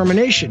that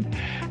determination.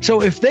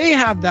 So if they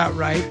have that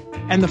right,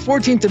 and the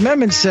 14th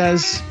Amendment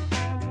says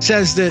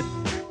that,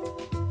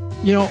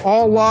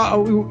 all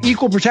law,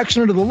 equal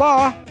protection under the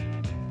law,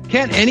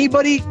 can't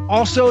anybody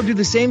also do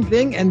the same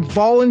thing and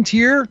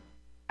volunteer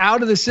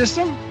out of the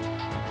system?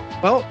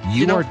 Well,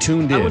 you are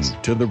tuned in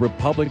to the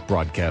Republic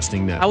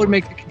Broadcasting Network. I would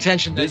make the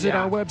contention that visit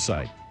our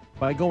website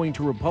by going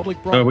to Republic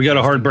Broadcasting. We got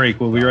a hard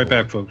break. We'll be right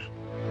back, folks.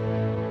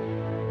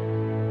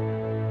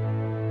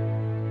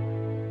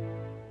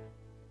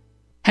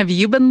 Have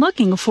you been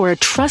looking for a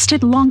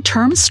trusted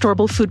long-term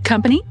storable food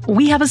company?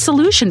 We have a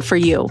solution for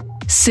you.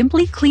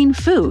 Simply Clean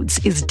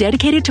Foods is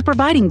dedicated to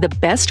providing the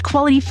best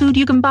quality food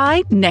you can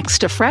buy next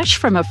to fresh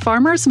from a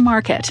farmer's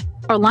market.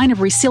 Our line of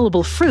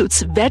resealable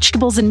fruits,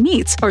 vegetables, and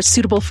meats are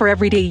suitable for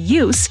everyday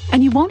use,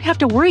 and you won't have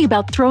to worry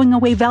about throwing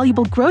away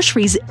valuable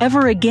groceries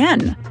ever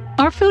again.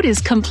 Our food is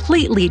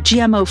completely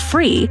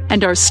GMO-free,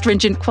 and our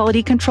stringent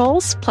quality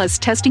controls, plus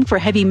testing for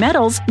heavy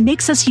metals,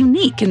 makes us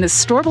unique in the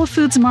storable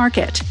foods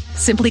market.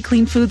 Simply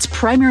Clean Foods'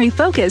 primary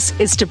focus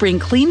is to bring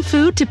clean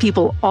food to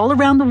people all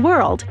around the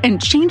world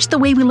and change the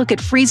way we look at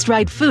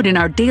freeze-dried food in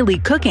our daily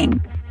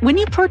cooking. When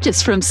you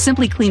purchase from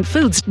Simply Clean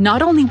Foods,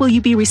 not only will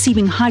you be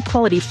receiving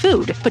high-quality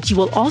food, but you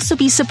will also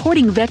be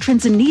supporting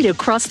veterans in need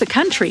across the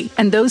country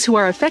and those who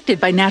are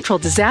affected by natural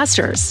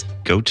disasters.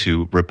 Go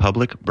to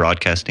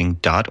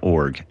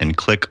republicbroadcasting.org and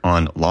click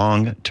on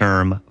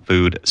long-term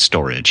food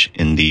storage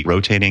in the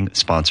rotating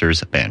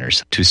sponsors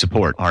banners to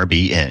support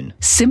RBN.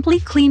 Simply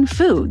Clean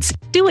Foods.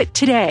 Do it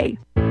today.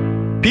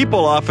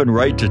 People often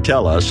write to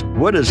tell us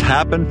what has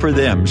happened for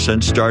them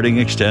since starting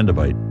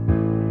Extendivite.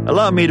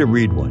 Allow me to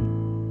read one.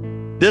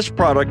 This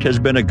product has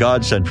been a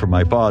godsend for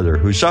my father,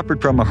 who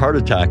suffered from a heart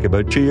attack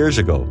about 2 years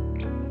ago.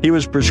 He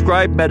was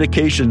prescribed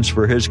medications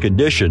for his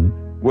condition,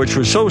 which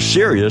was so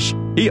serious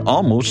he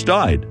almost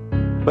died.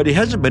 But he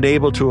hasn't been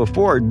able to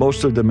afford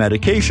most of the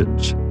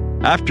medications.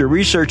 After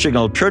researching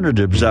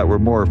alternatives that were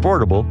more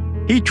affordable,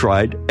 he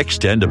tried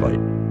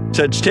Extendivite.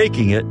 Since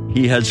taking it,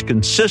 he has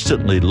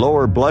consistently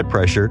lower blood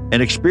pressure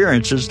and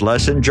experiences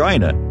less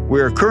angina.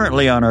 We are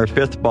currently on our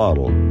 5th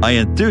bottle. I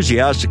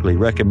enthusiastically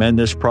recommend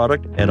this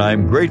product, and I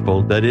am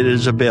grateful that it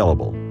is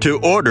available. To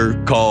order,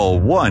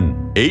 call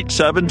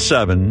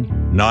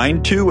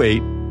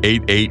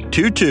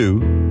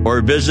 1-877-928-8822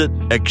 or visit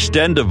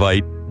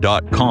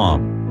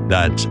extendivite.com.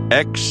 That's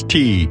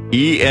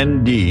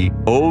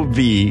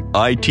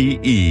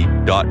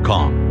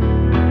XTENDOVITE.com.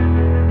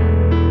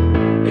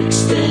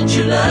 Extend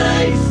your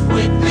life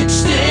with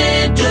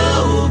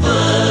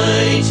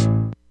Extendovite.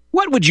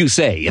 What would you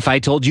say if I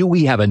told you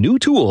we have a new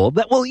tool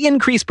that will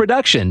increase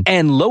production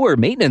and lower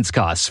maintenance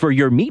costs for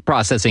your meat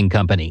processing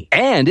company?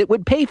 And it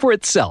would pay for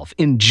itself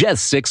in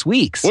just 6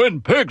 weeks. When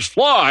pigs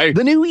fly!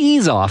 The new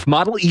Ease Off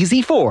Model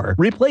Easy 4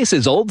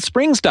 replaces old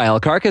spring-style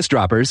carcass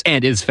droppers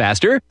and is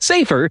faster,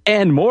 safer,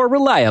 and more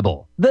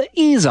reliable. The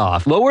Ease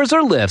Off lowers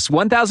or lifts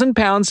 1,000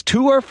 pounds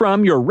to or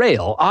from your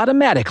rail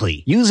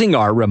automatically using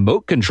our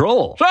remote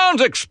control.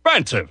 Sounds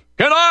expensive.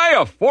 Can I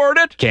afford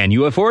it? Can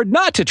you afford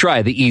not to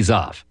try the Ease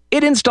Off?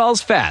 It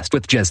installs fast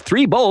with just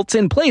 3 bolts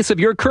in place of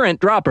your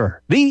current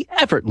dropper. The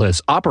effortless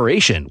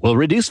operation will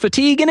reduce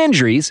fatigue and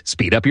injuries,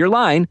 speed up your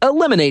line,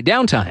 eliminate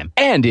downtime,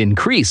 and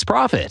increase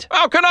profit.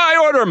 How can I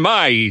order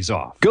my Ease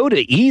Off? Go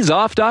to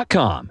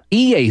easeoff.com,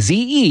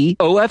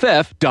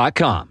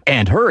 EAZEOFF.com,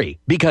 and hurry,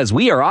 because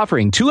we are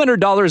offering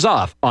 $200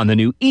 off on the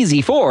new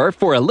Easy 4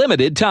 for a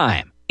limited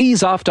time.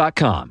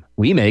 Easeoff.com.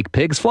 We make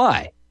pigs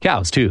fly.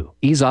 Cows, too.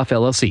 Ease Off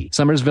LLC,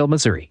 Summersville,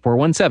 Missouri,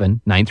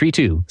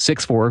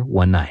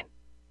 417-932-6419.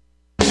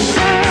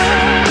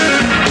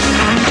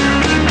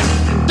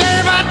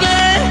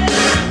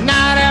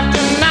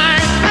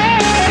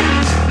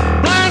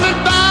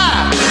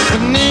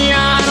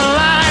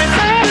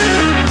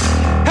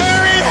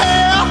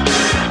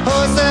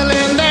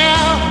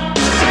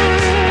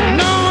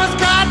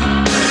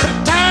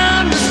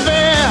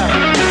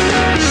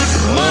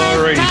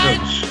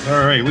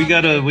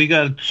 We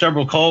got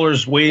several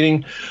callers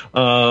waiting.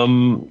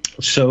 So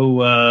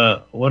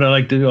what I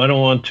like to do, I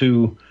don't want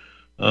to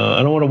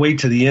wait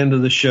to the end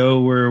of the show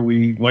where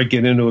we might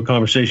get into a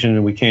conversation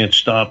and we can't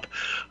stop.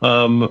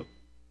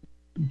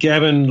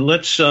 Gavin,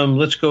 let's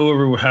go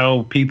over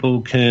how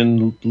people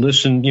can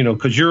listen. You know,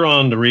 because you're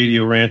on the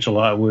Radio Ranch a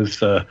lot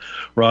with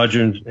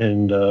Roger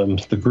and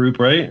the group,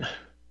 right?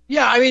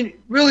 Yeah, I mean,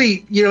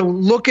 really,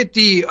 look at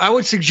I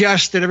would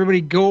suggest that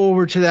everybody go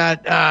over to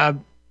that.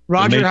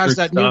 Roger has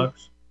that new.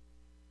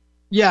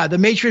 Yeah, the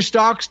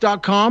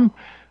matrixdocs.com.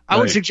 I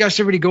would suggest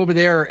everybody go over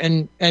there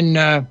and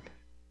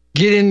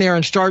get in there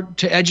and start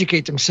to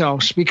educate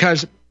themselves,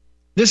 because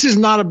this is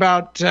not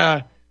about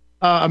a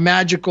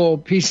magical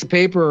piece of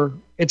paper.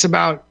 It's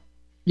about,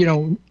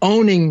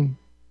 owning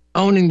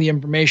the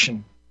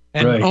information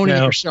and owning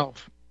it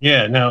yourself.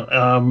 Yeah.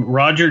 Now,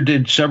 Roger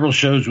did several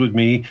shows with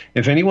me.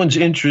 If anyone's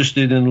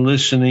interested in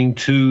listening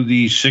to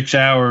the 6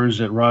 hours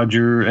that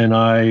Roger and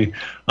I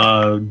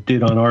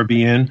did on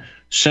RBN,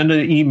 send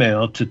an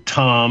email to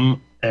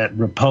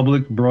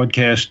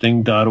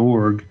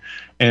tom@republicbroadcasting.org,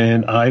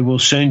 and I will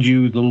send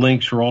you the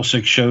links for all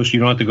 6 shows.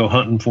 You don't have to go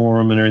hunting for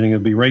them and everything.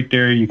 It'll be right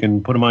there. You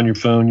can put them on your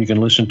phone. You can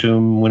listen to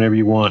them whenever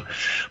you want.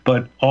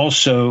 But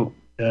also,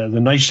 the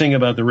nice thing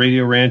about the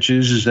Radio Ranch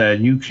is that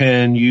you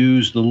can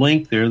use the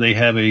link there. They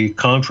have a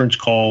conference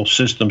call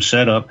system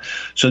set up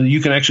so that you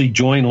can actually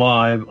join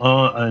live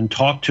and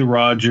talk to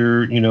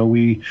Roger. You know,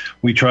 we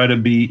try to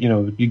be, you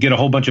know, you get a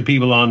whole bunch of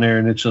people on there,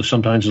 and it's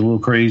sometimes a little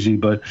crazy,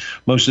 but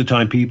most of the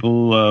time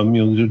people,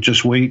 you know,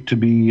 just wait to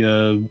be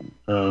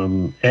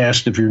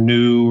asked if you're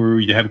new or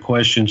you have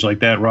questions like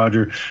that,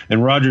 Roger.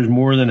 And Roger's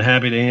more than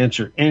happy to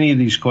answer any of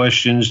these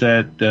questions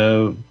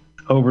that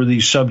over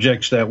these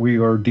subjects that we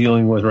are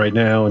dealing with right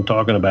now and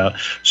talking about.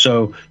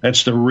 So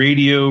that's the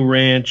Radio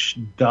Ranch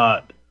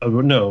what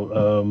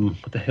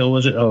the hell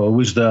was it? Oh, it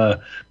was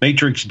the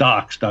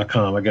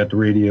matrixdocs.com. I got the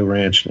Radio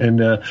Ranch.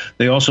 And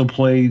they also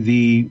play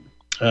they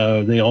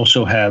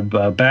also have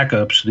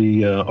backups,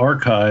 the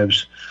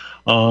archives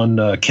on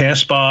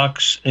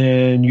Castbox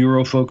and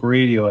Eurofolk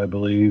Radio, I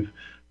believe.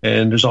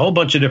 And there's a whole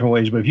bunch of different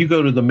ways. But if you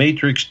go to the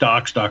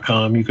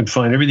matrixdocs.com, you can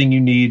find everything you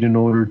need in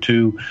order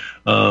to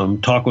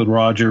talk with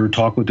Roger,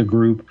 talk with the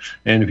group.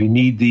 And if you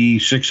need the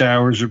 6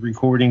 hours of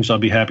recordings, I'll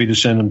be happy to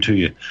send them to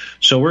you.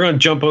 So we're going to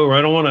jump over.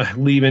 I don't want to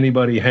leave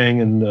anybody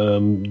hanging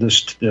on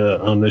this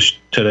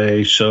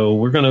today. So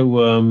we're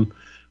going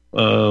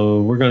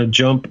to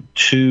jump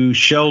to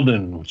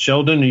Sheldon.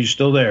 Sheldon, are you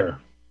still there?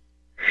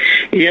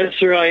 Yes,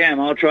 sir, I am.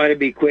 I'll try to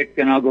be quick,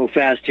 and I'll go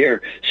fast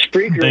here.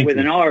 Spreaker with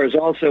an R is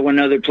also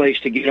another place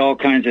to get all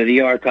kinds of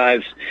the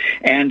archives.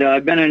 And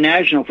I've been a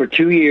national for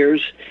 2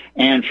 years,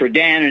 and for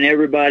Dan and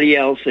everybody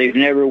else, they've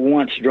never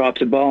once dropped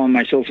the ball on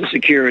my Social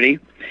Security.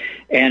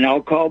 And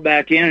I'll call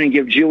back in and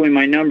give Julie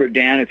my number,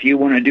 Dan, if you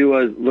want to do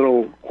a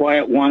little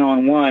quiet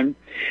one-on-one.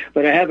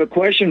 But I have a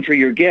question for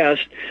your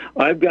guest.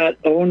 I've got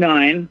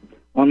 09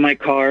 on my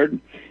card,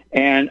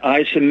 and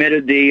I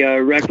submitted the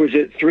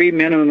requisite 3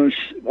 minimum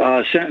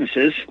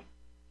sentences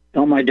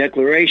on my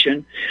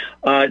declaration.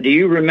 Do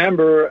you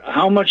remember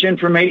how much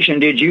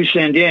information did you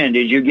send in?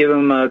 Did you give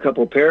them a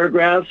couple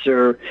paragraphs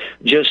or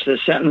just the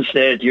sentence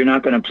that you're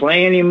not going to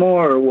play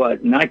anymore or what?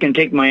 And I can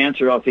take my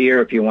answer off the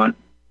air if you want.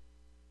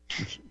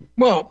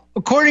 Well,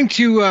 according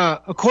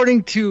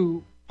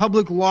to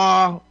public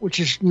law,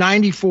 which is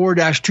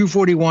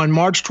 94-241,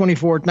 March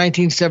 24th,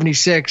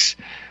 1976,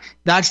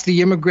 that's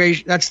the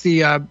immigration, that's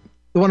the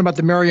one about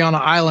the Mariana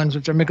Islands,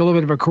 which I make a little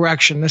bit of a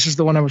correction. This is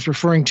the one I was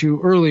referring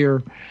to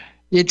earlier.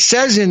 It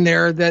says in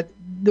there that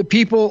the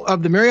people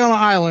of the Mariana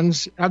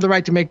Islands have the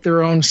right to make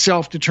their own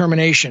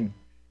self-determination.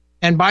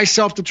 And by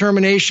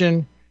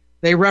self-determination,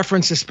 they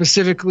reference a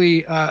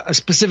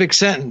specific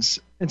sentence.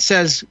 It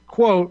says,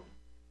 quote,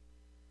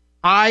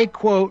 I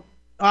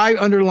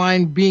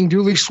underline being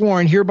duly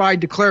sworn, hereby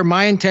declare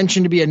my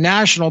intention to be a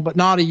national but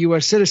not a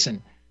U.S.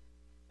 citizen.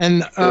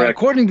 And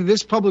according to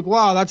this public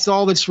law, that's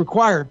all that's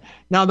required.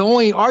 Now, the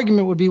only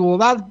argument would be, well,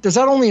 does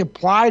that only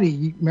apply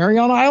to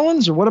Mariana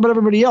Islands, or what about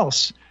everybody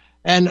else?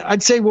 And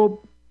I'd say, well,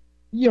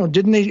 you know,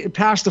 didn't they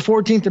pass the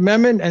 14th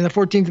Amendment? And the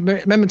 14th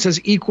Amendment says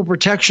equal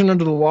protection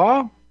under the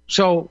law.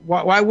 So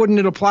why wouldn't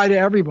it apply to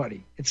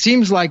everybody? It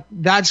seems like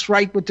that's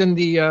right within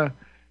the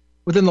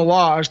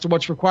law as to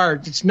what's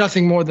required. It's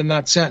nothing more than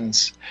that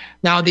sentence.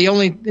 Now, the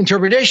only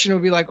interpretation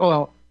would be like, oh,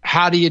 well,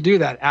 how do you do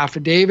that?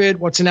 Affidavit?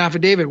 What's an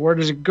affidavit? Where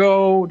does it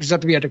go? Does it have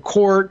to be at a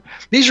court?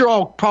 These are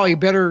all probably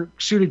better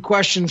suited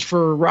questions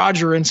for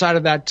Roger inside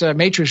of that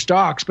Matrix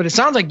Docs. But it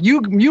sounds like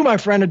you, my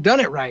friend, have done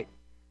it right.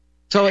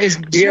 So is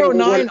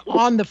 09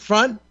 on the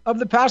front of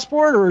the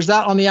passport, or is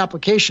that on the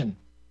application?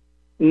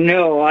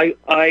 No, I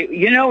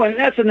and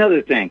that's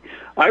another thing.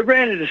 I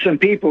ran into some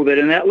people that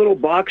in that little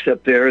box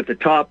up there at the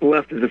top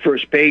left of the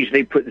first page,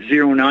 they put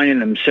 09 in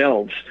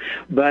themselves.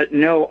 But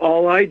no,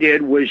 all I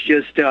did was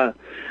just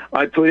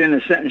I put in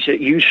a sentence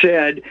that you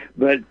said,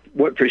 but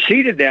what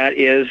preceded that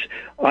is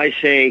I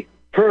say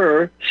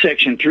per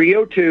section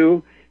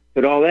 302,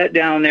 put all that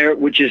down there,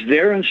 which is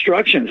their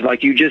instructions,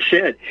 like you just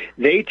said.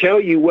 They tell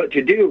you what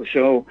to do.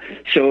 So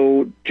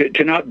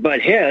to not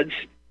butt heads,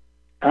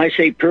 I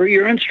say per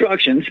your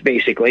instructions,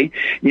 basically,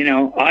 you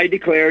know, I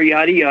declare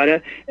yada,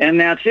 yada, and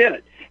that's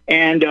it.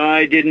 And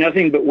I did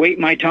nothing but wait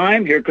my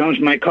time. Here comes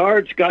my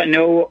card. It's got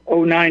no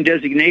 09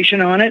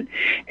 designation on it.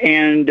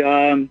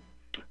 And,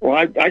 well,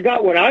 I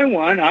got what I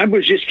want. I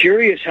was just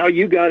curious how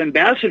you got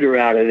ambassador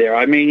out of there.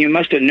 I mean, you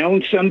must have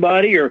known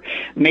somebody, or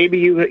maybe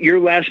your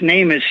last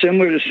name is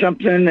similar to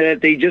something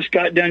that they just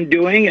got done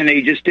doing, and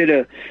they just did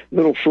a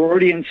little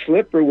Freudian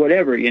slip or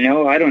whatever, you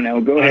know? I don't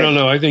know. Go ahead. I don't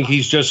know. I think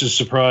he's just as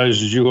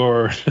surprised as you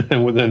are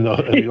within the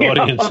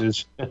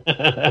audiences.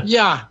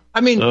 Yeah.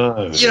 I mean,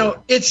 you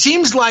know, it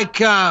seems like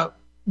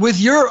with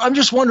your, I'm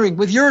just wondering,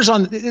 with yours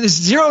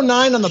is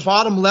 09 on the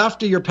bottom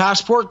left of your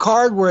passport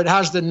card where it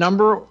has the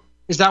number?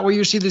 Is that where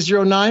you see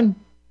the 09?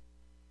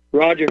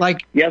 Roger.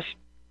 Like, yes.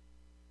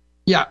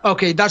 Yeah.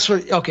 Okay.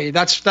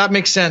 That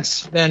makes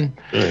sense then.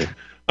 Right.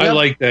 I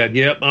like that.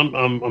 Yep.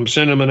 I'm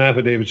sending him an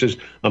affidavit that says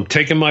I'm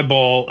taking my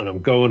ball and I'm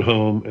going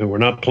home and we're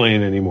not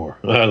playing anymore.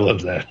 I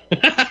love that.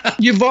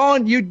 You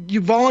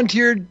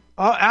volunteered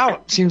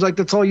out. Seems like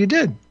that's all you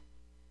did.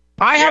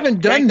 I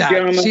haven't done that.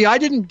 Gentlemen. See, I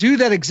didn't do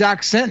that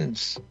exact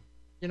sentence.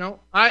 You know,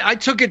 I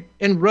took it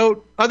and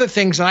wrote other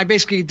things, and I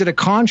basically did a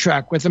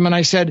contract with them, and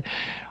I said,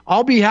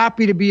 I'll be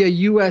happy to be a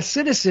U.S.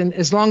 citizen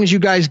as long as you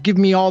guys give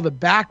me all the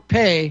back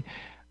pay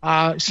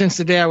since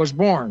the day I was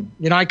born.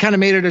 You know, I kind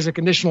of made it as a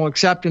conditional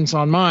acceptance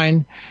on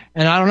mine,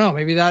 and I don't know,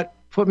 maybe that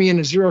put me in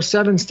a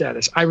 07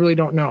 status. I really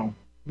don't know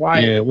why.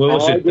 Yeah, what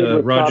was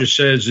it Roger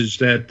says is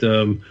that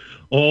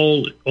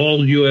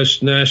all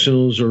U.S.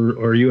 nationals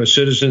are U.S.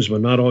 citizens, but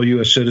not all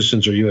U.S.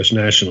 citizens are U.S.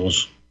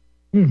 nationals.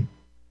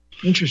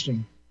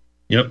 Interesting.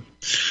 Yep.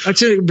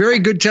 That's a very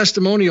good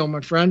testimonial,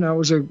 my friend.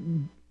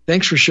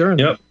 Thanks for sharing.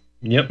 Yep.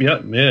 Yeah,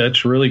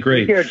 it's really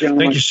great. Take care,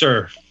 Thank you,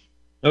 sir.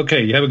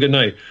 Okay, you have a good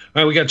night.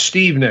 All right, we got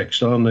Steve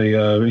next on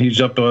the. He's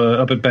up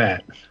at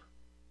bat.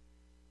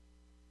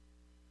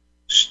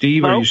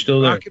 Steve, are you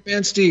still there? Rocket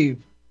Man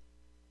Steve.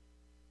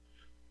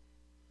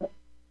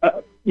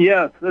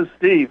 Yes, this is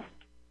Steve.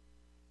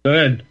 Go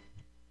ahead.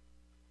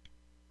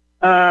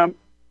 I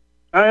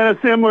had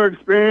a similar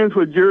experience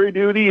with jury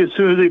duty. As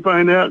soon as they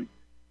find out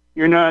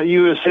you're not a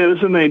U.S.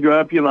 citizen, they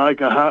drop you like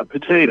a hot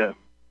potato.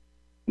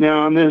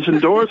 Now, on this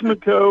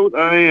endorsement code,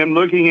 I am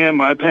looking at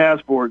my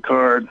passport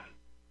card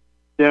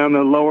down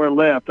the lower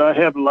left. I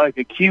have like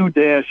a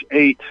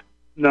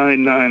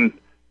Q-899.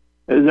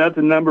 Is that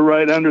the number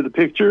right under the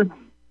picture?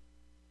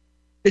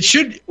 It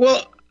should.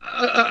 Well,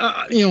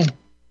 you know,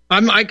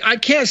 I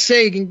can't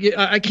say,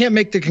 I can't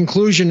make the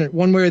conclusion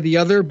one way or the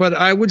other, but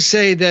I would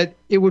say that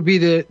it would be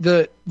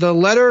the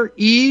letter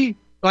E,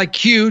 like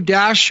Q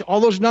dash, all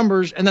those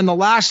numbers, and then the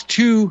last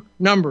two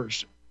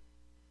numbers.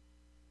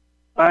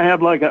 I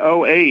have like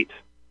a 08.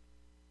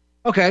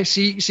 Okay,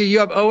 see, you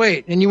have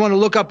 08, and you want to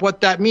look up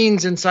what that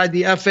means inside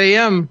the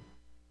FAM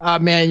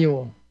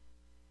manual.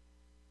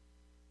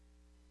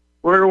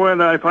 Where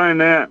would I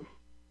find that?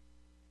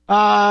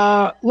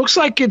 Looks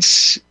like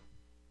it's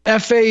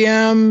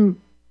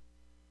FAM.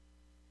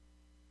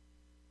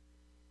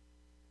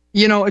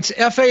 You know, it's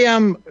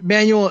FAM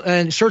manual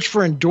and search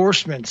for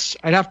endorsements.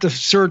 I'd have to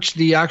search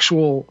the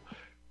actual.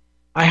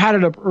 I had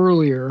it up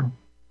earlier.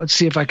 Let's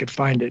see if I could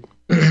find it.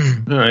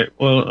 All right.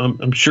 Well,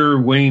 I'm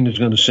sure Wayne is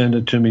going to send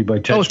it to me by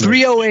text.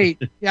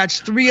 308. Yeah, it's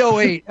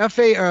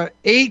 308.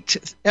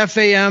 8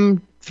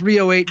 FAM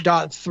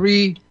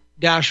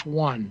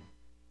 308.3-1.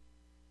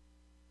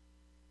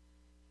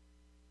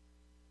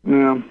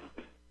 Yeah,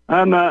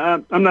 I'm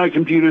not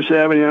computer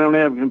savvy. I don't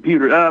have a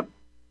computer.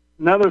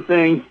 Another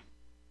thing,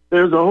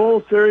 there's a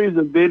whole series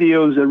of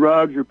videos that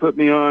Roger put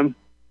me on.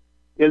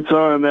 It's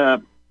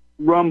on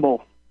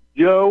Rumble.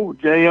 Joe,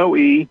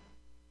 Joe,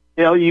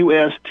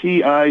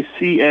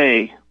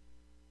 Lustica.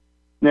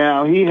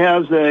 Now he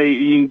has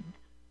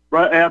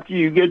right after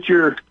you get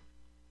your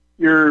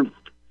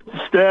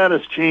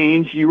status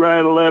change, you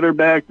write a letter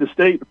back to the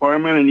State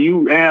Department and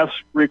you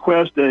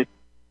request a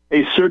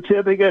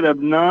certificate of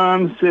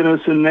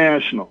non-citizen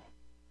national.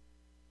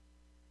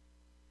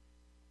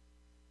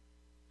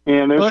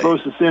 And they're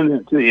supposed to send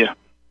it to you.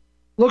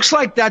 Looks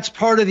like that's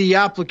part of the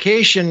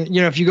application.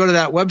 You know, if you go to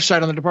that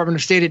website on the Department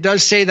of State, it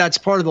does say that's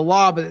part of the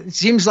law, but it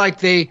seems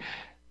like they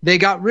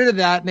got rid of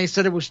that and they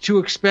said it was too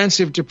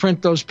expensive to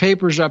print those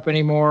papers up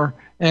anymore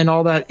and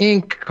all that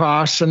ink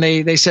costs. And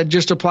they said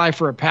just apply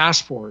for a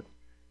passport.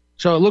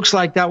 So it looks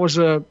like that was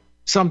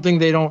something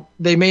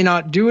they may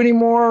not do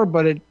anymore,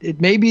 but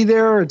it may be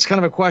there. It's kind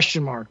of a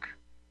question mark.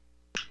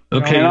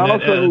 Okay.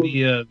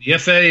 The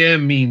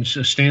FAM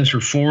stands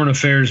for Foreign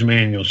Affairs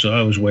Manual. So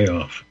I was way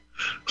off.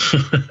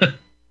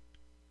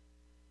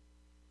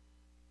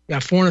 Yeah,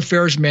 Foreign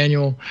Affairs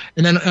Manual,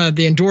 and then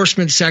the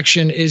endorsement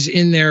section is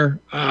in there.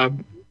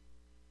 You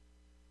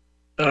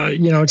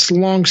know, it's a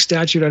long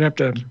statute. I'd have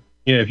to.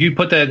 Yeah, if you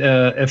put that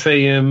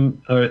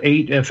FAM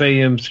 8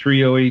 FAM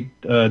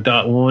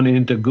 308.1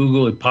 into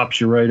Google, it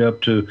pops you right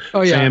up to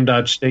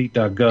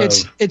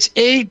fam.state.gov. It's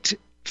 8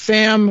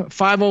 FAM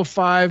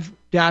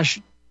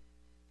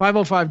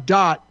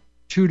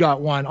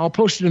 505-505.2.1. I'll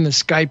post it in the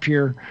Skype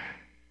here.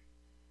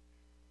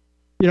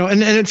 You know,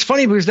 and it's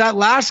funny because that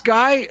last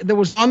guy that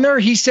was on there,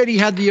 he said he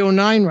had the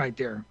 09 right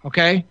there.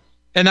 Okay.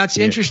 And that's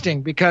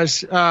interesting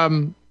because, you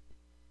know,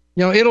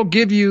 it'll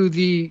give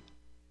you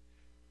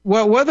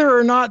whether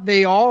or not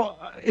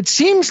it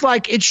seems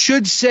like it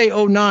should say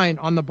 09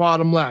 on the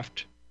bottom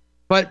left,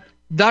 but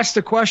that's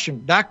the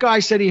question. That guy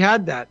said he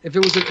had that. If it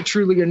was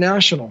truly a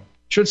national, it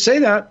should say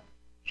that.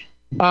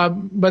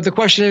 But the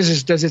question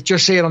is does it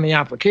just say it on the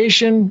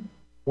application?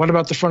 What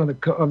about the front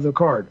of the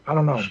card? I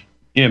don't know.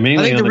 Yeah,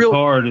 mainly on the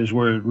card is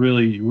where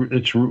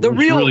it's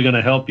really going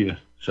to help you.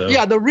 So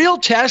yeah, the real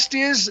test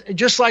is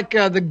just like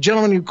the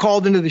gentleman who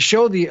called into the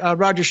show, the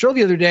Roger show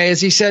the other day, as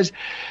he says,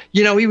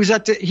 you know, he's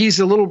at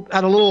a little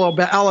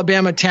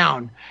Alabama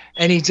town,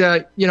 and he's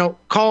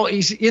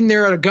he's in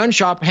there at a gun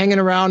shop hanging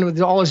around with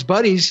all his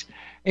buddies,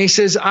 and he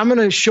says, I'm going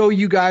to show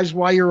you guys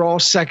why you're all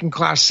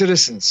second-class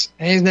citizens.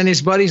 And then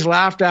his buddies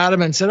laughed at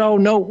him and said, oh,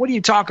 no, what are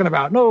you talking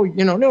about? No,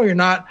 no, you're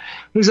not.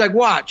 He's like,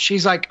 watch.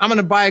 He's like, I'm going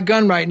to buy a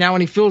gun right now.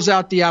 And he fills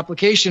out the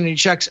application and he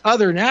checks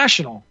other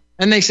national.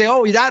 And they say,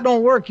 oh, that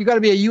don't work. You got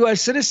to be a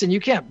U.S. citizen. You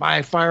can't buy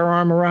a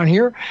firearm around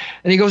here.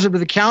 And he goes up to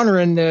the counter,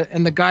 and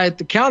the guy at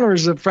the counter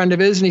is a friend of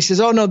his, and he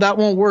says, oh, no, that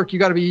won't work. You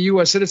got to be a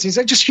U.S. citizen. He's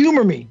like, just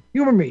humor me.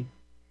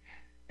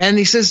 And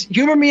he says,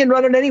 humor me and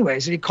run it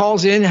anyways. And he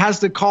calls in,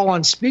 has the call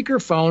on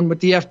speakerphone with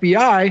the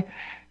FBI.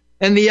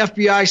 And the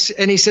FBI,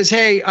 and he says,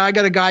 hey, I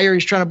got a guy here.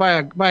 He's trying to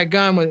buy a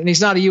gun, and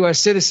he's not a U.S.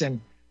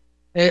 citizen.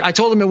 I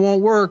told him it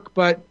won't work,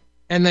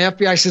 and the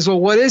FBI says, well,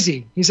 what is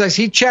he? He says,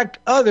 he checked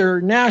other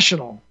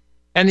national.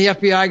 And the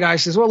FBI guy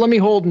says, well, let me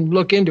hold and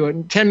look into it.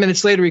 And 10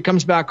 minutes later, he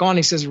comes back on.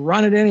 He says,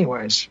 run it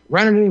anyways.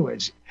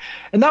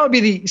 And that would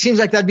be seems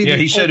like that'd be the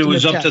he said it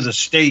was up test. to the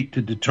state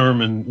to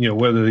determine,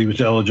 whether he was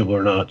eligible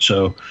or not.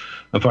 So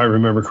if I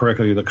remember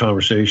correctly, the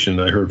conversation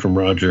I heard from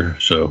Roger.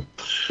 So,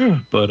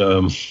 but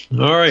all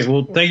right.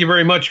 Well, thank you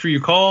very much for your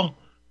call.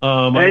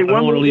 I don't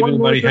want to leave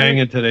anybody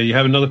hanging today. You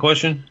have another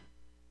question?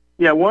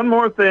 Yeah, one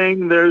more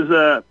thing.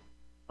 There's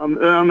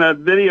on that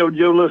video,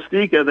 Joe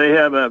Lustica, they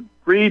have a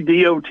free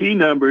DOT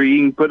number you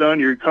can put on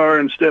your car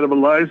instead of a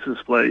license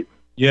plate.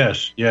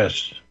 Yes.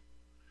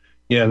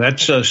 Yeah,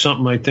 that's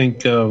something I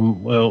think,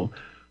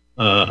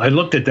 I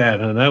looked at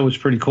that, and that was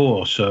pretty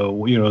cool.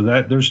 So,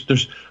 that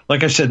there's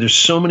like I said, there's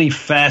so many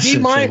facets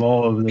of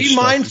all of this. Be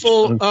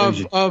mindful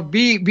of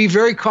be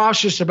very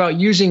cautious about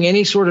using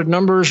any sort of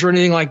numbers or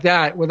anything like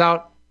that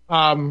without,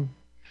 I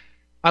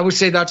would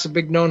say that's a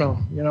big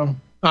no-no,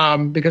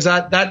 because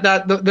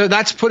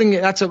that's putting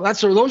it,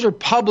 those are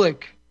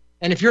public.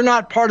 And if you're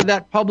not part of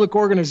that public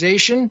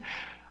organization,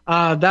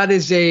 that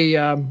is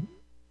a,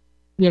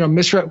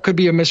 could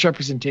be a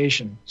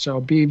misrepresentation.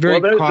 So be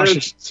very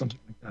cautious. Something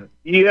like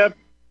that.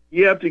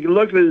 You have to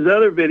look at his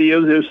other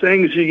videos. There's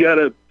things you got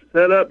to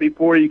set up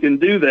before you can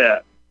do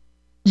that.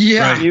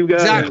 Yeah, right.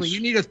 Exactly.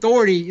 You need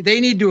authority.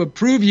 They need to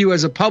approve you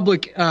as a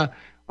public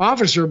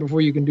officer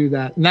before you can do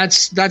that. And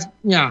that's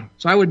yeah.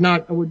 So I would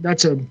not.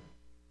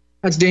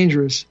 That's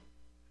dangerous.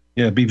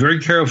 Yeah, be very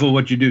careful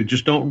what you do.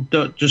 Just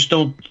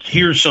don't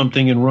hear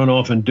something and run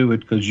off and do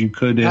it, because you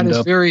could end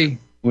up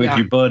with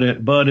your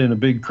butt in a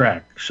big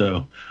crack.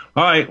 So,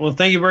 all right. Well,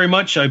 thank you very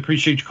much. I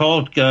appreciate your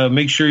call.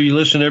 Make sure you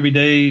listen every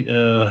day.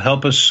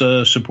 Help us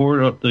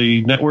support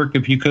the network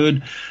if you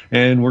could.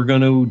 And we're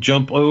going to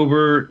jump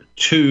over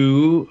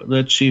to,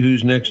 let's see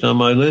who's next on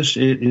my list.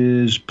 It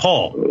is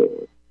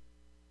Paul.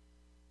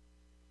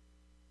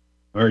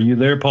 Are you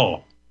there,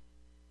 Paul?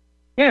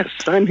 Yes,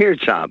 I'm here,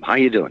 Tom. How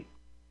you doing?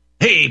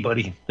 Hey,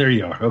 buddy. There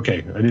you are.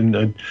 Okay.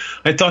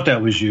 I thought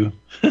that was you.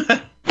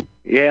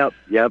 Yep,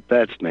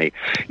 that's me.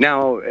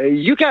 Now,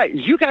 you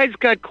guys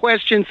got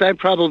questions. I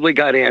probably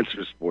got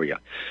answers for you,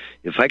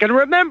 if I can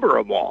remember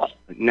them all.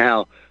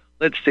 Now,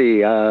 let's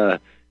see. Are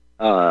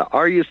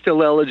you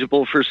still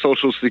eligible for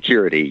Social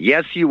Security?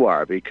 Yes, you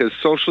are, because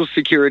Social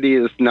Security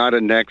is not a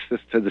nexus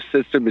to the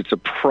system. It's a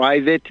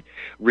private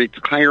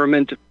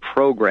retirement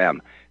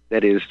program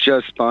that is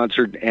just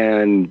sponsored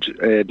and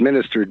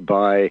administered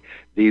by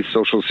the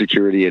Social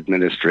Security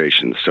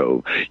Administration.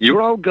 So you're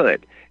all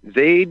good.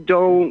 They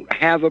don't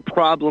have a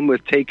problem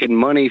with taking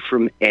money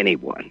from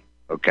anyone,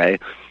 okay?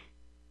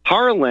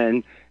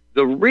 Harlan,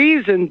 the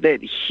reason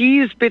that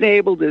he's been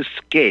able to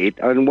skate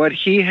on what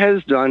he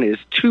has done is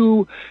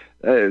two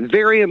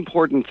very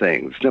important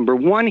things. Number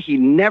one, he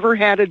never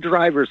had a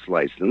driver's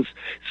license,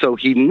 so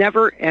he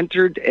never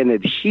entered an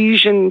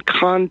adhesion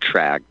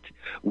contract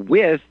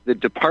with the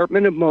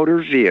Department of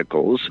Motor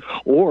Vehicles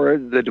or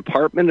the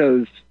Department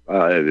of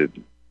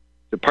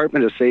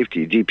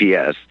Safety,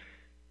 DPS.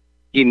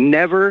 He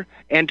never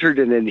entered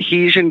an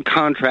adhesion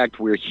contract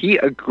where he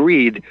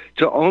agreed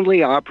to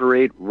only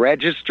operate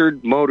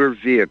registered motor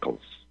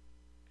vehicles.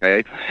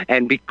 Okay?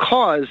 And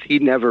because he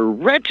never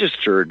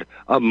registered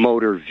a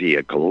motor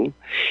vehicle,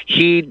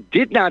 he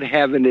did not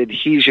have an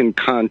adhesion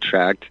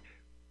contract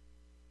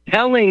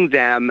telling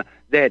them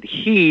that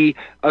he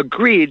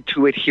agreed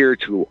to adhere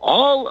to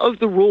all of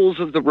the rules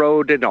of the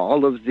road and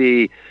all of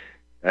the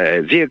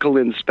vehicle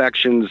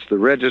inspections, the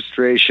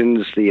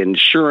registrations, the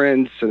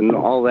insurance, and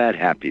all that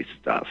happy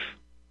stuff.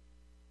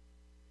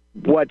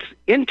 What's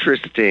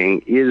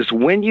interesting is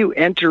when you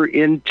enter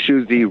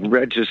into the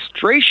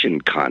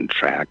registration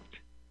contract,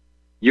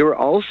 you're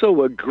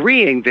also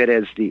agreeing that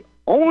as the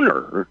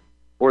owner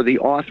or the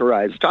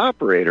authorized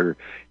operator,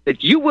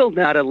 that you will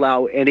not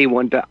allow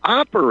anyone to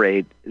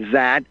operate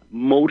that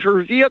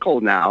motor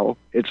vehicle now.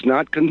 It's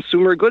not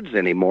consumer goods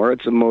anymore.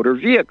 It's a motor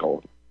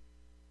vehicle.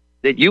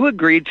 That you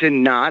agreed to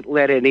not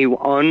let any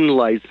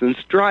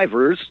unlicensed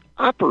drivers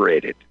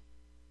operate it.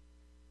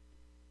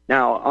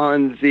 Now,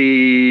 on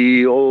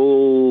the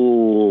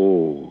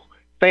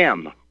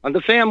FAM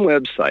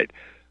website,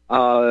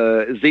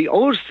 the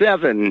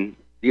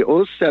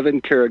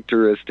 07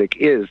 characteristic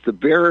is the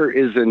bearer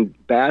is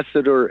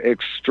ambassador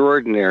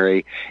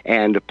extraordinary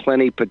and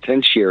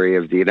plenipotentiary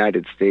of the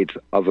United States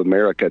of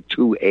America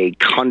to a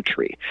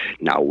country.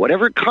 Now,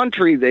 whatever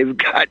country they've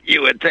got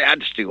you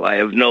attached to, I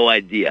have no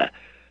idea.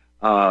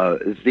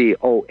 The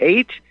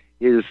 08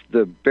 is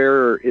the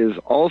bearer is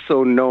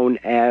also known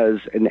as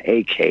an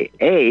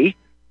AKA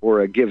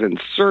or a given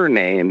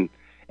surname,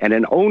 And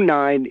an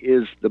 09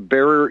 is the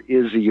bearer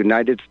is a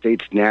United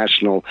States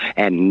national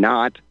and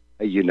not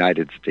a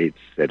United States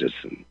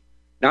citizen.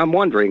 Now, I'm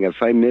wondering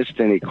if I missed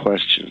any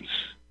questions.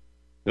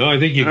 No, I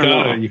think you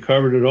got it. You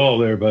covered it all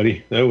there,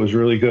 buddy. That was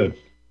really good.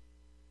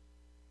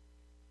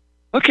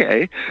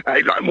 Okay.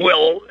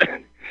 Well,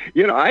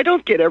 I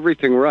don't get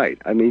everything right.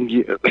 I mean,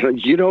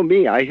 you know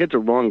me. I hit the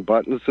wrong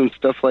buttons and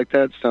stuff like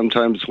that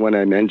sometimes when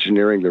I'm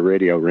engineering the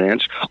Radio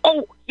Ranch.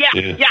 Oh,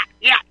 yeah.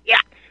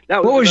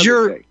 What was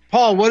your,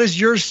 Paul, what does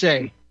yours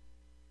say?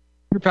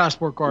 Your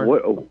passport card.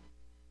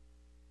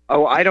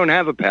 Oh, I don't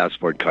have a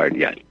passport card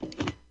yet.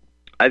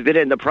 I've been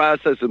in the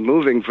process of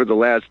moving for the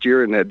last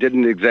year, and I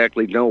didn't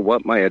exactly know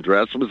what my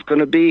address was going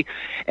to be,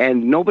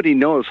 and nobody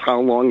knows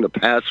how long the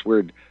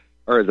password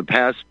or the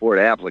passport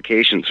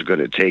applications are going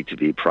to take to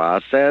be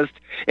processed.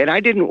 And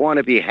I didn't want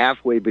to be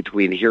halfway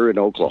between here in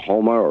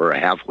Oklahoma or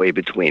halfway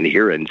between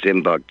here in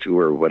Timbuktu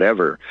or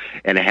whatever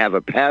and have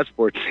a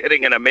passport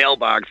sitting in a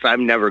mailbox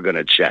I'm never going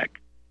to check.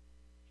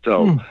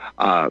 So, with the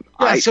I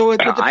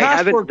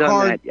haven't passport done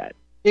card, that yet.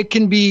 it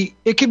can be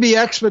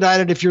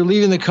expedited if you're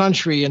leaving the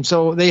country. And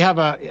so they have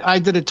I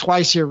did it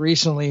twice here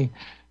recently,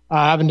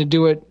 having to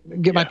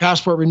get my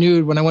passport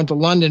renewed when I went to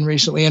London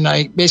recently. And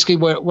I basically,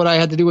 what I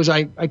had to do was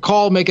I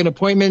called, make an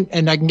appointment,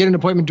 and I can get an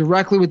appointment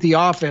directly with the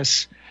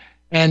office.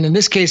 And in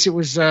this case, it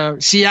was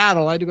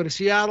Seattle. I had to go to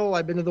Seattle.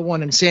 I've been to the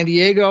one in San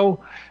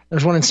Diego.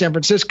 There's one in San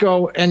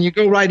Francisco. And you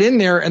go right in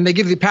there, and they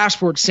give you the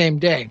passport same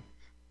day.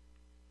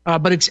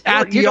 But it's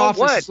at the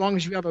office as long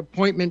as you have an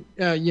appointment,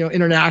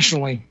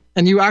 internationally.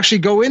 And you actually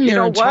go in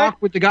there and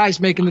talk with the guys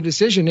making the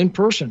decision in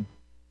person.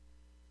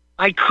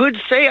 I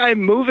could say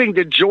I'm moving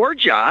to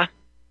Georgia.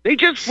 They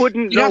just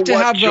wouldn't know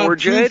what Georgia it is. You have to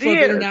have proof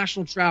of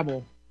international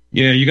travel.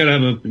 Yeah, you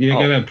gotta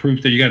have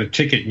proof that you got a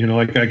ticket.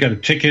 Like I got a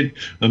ticket.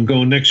 I'm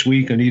going next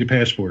week. I need a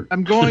passport.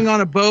 I'm going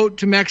on a boat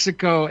to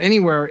Mexico.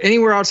 Anywhere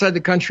outside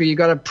the country, you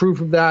got a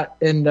proof of that,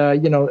 and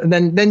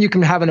and then you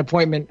can have an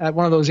appointment at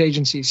one of those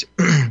agencies.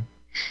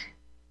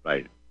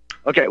 Right.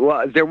 Okay.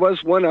 Well, there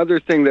was one other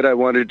thing that I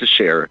wanted to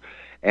share,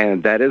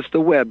 and that is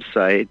the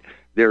website.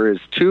 There is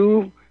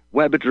 2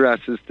 web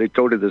addresses that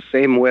go to the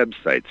same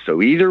website. So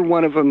either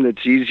one of them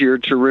that's easier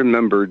to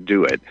remember,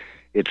 do it.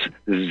 It's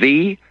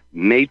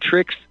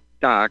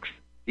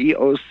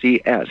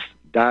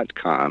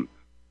thematrixdocs.com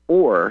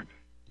or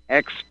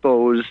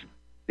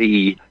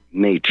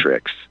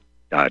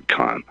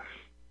exposethematrix.com.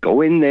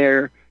 Go in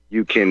there.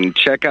 You can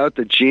check out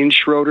the Gene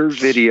Schroeder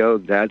video.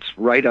 That's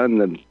right on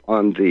the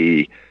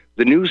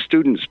new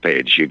students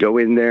page. You go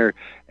in there,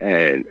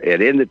 and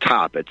in the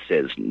top it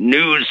says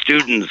new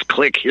students,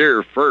 click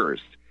here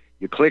first.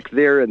 You click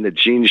there, and the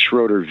Gene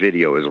Schroeder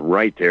video is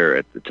right there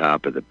at the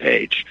top of the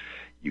page.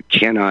 You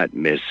cannot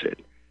miss it.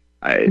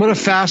 What a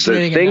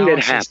fascinating thing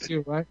analysis, that happened.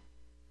 too, right?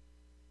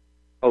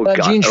 Oh,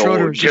 God. Gene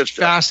Schroeder is just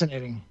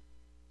fascinating.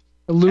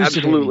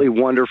 Elucidating. Absolutely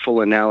wonderful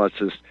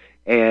analysis.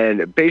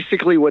 And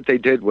basically what they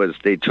did was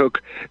they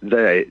took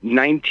the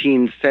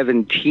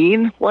 1907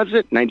 or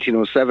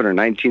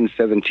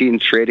 1917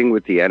 Trading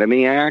with the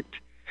Enemy Act,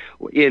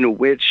 in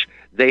which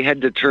they had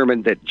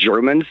determined that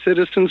German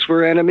citizens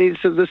were enemies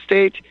of the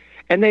state,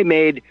 and they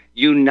made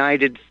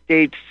United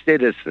States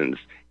citizens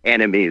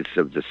enemies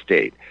of the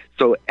state.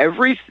 So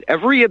every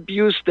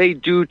abuse they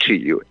do to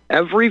you,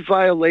 every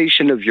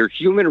violation of your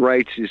human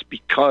rights is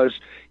because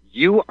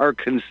you are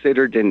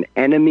considered an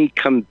enemy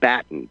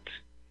combatant.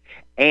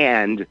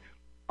 And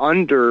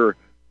under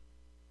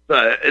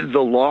the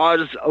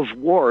laws of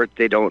war,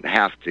 they don't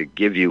have to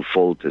give you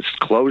full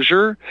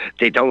disclosure.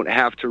 They don't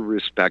have to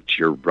respect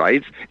your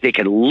rights. They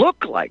can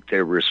look like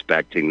they're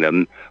respecting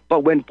them, but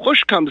when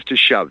push comes to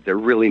shove, they're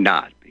really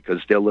not,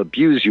 because they'll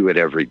abuse you at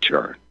every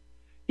turn.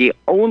 The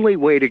only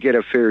way to get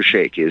a fair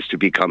shake is to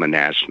become a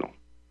national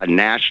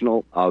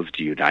of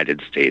the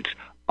United States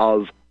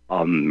of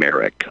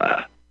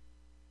America.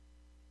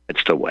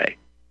 It's the way.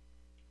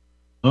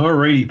 All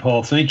righty,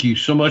 Paul. Thank you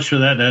so much for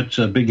that. That's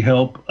a big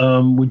help.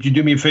 Would you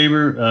do me a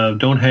favor?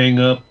 Don't hang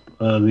up.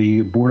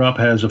 The board op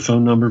has a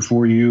phone number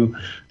for you,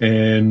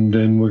 and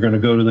then we're going to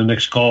go to the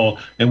next call,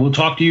 and we'll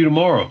talk to you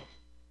tomorrow.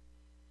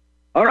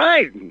 All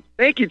right.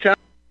 Thank you, Tom.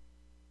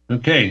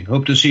 Okay.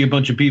 Hope to see a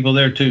bunch of people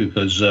there, too,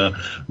 because the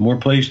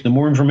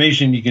more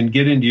information you can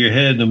get into your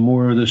head, the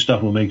more of this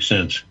stuff will make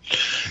sense.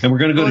 And we're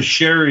going to go to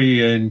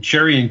Sherry in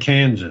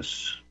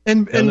Kansas.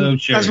 And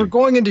as we're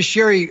going into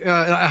Sherry,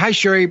 hi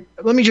Sherry.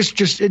 Let me just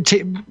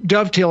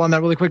dovetail on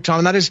that really quick, Tom.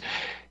 And that is,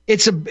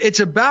 it's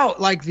about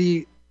like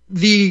the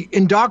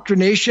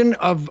indoctrination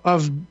of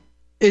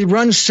it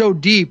runs so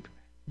deep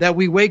that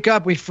we wake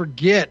up, we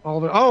forget all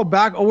of it.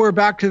 We're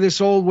back to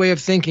this old way of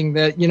thinking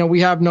that,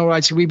 we have no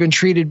rights. We've been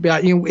treated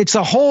bad. It's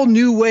a whole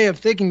new way of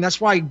thinking. That's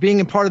why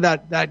being a part of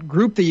that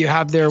group that you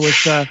have there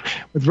with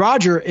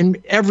Roger and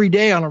every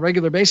day on a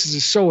regular basis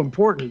is so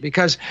important,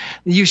 because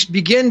you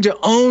begin to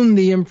own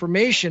the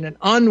information and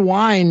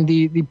unwind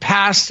the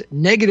past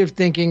negative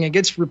thinking. It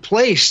gets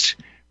replaced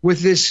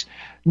with this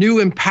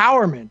new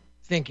empowerment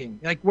thinking,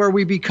 like where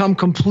we become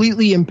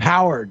completely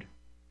empowered.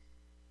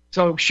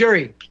 So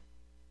Sherry.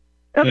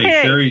 Okay.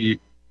 Hey, Sherry,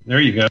 there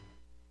you go.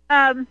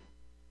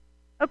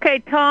 Okay,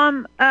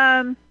 Tom,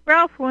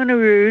 Ralph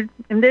Winterud,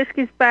 and this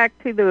gets back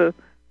to the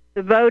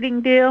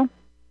voting deal.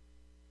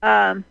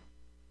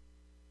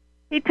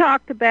 He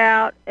talked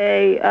about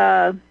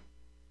an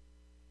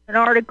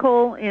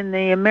article in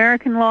the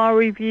American Law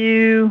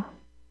Review,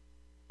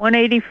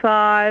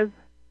 185,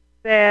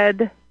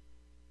 Fed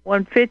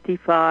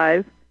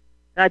 155.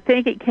 I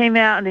think it came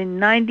out in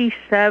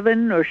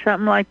 97 or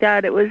something like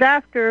that. It was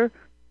after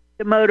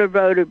the motor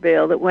voter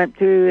bill that went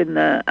through in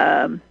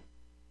the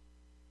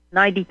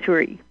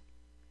 93.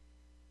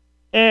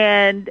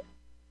 And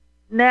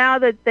now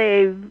that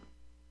they're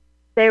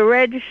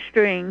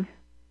registering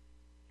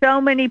so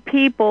many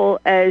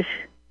people as,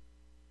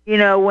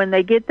 when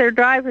they get their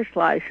driver's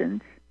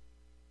license.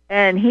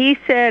 And he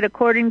said,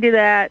 according to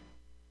that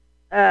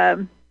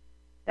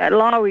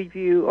law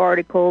review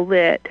article,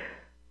 that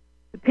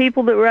the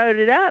people that wrote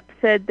it up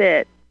said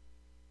that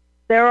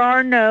there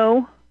are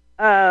no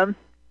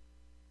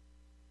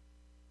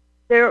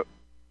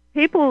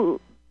people,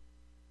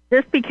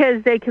 just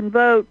because they can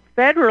vote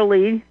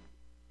federally,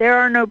 there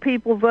are no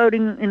people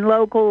voting in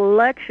local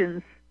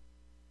elections,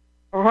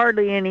 or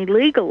hardly any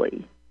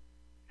legally.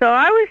 So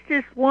I was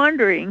just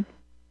wondering,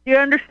 do you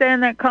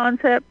understand that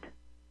concept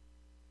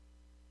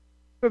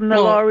from the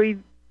law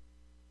review?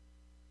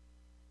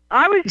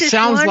 I was just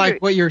sounds wondering.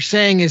 like what you're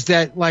saying is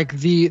that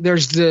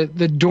there's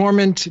the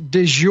dormant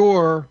de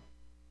jure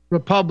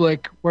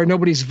republic where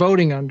nobody's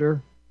voting under,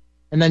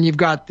 and then you've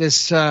got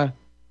this de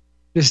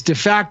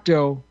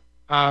facto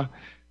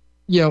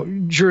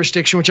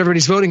jurisdiction which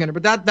everybody's voting under.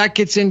 But that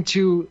gets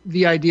into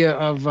the idea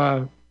of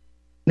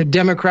the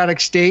democratic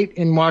state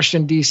in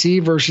Washington D.C.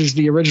 versus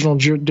the original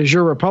de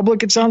jure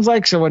republic. It sounds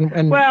like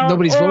and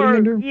nobody's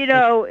voting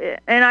under.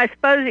 And I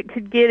suppose it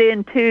could get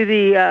into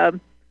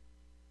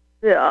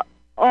the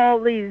all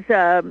these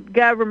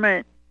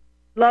government,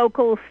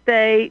 local,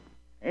 state,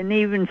 and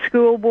even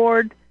school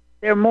board.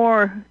 They're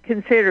more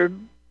considered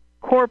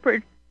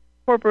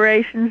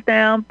corporations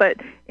now. But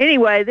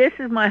anyway, this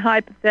is my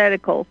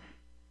hypothetical.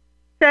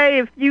 Say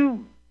if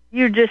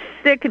you're just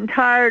sick and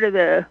tired of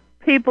the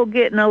people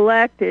getting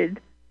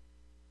elected,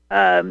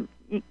 because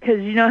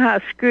you know how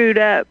screwed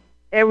up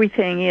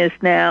everything is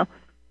now.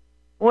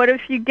 What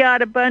if you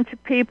got a bunch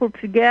of people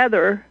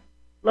together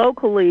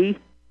locally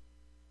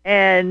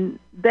and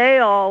they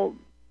all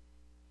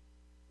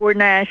were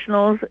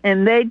nationals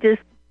and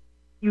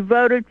you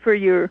voted for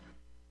your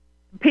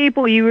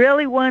people you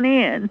really want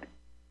in,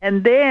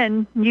 and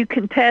then you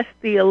contest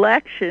the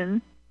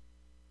election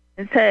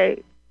and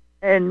say,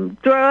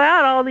 and throw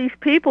out all these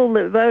people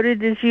that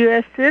voted as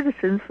U.S.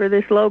 citizens for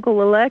this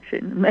local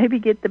election. Maybe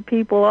get the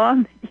people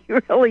on that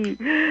you really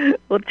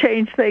will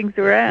change things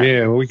around.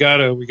 Yeah, we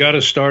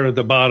gotta start at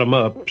the bottom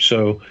up.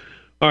 So,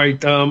 all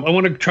right, I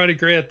want to try to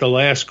grab the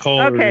last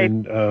caller. Okay.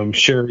 And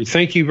Sherry,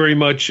 thank you very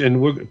much.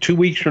 And 2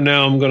 weeks from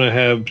now, I'm going to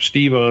have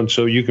Steve on,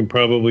 so we can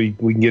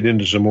get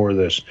into some more of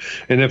this.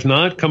 And if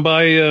not, come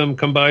by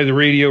the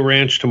Radio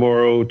Ranch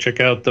tomorrow. Check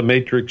out the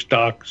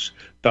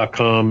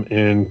matrixdocs.com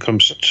and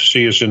come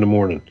see us in the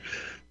morning.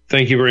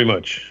 Thank you very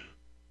much.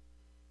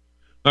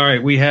 All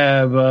right, we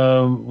have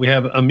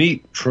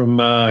Amit from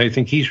I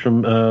think he's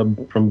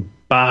from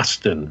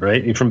Boston,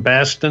 right? You from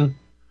Boston,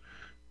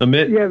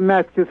 Amit? Yeah,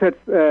 Massachusetts.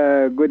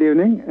 Good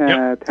evening.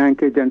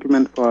 Thank you,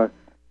 gentlemen, for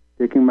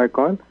taking my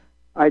call.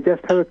 I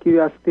just have a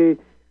curiosity.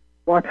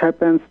 What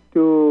happens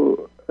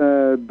to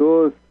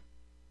those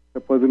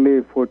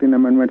supposedly 14th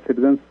Amendment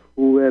citizens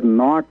who were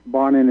not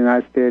born in the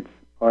United States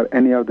or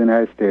any of the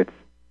United States?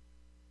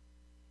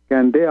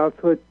 Can they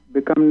also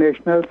become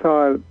nationals,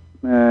 or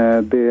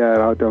they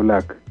are out of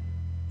luck?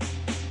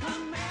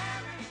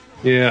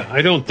 Yeah,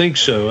 I don't think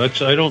so.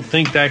 I don't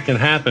think that can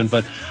happen.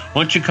 But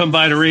why don't you come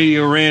by the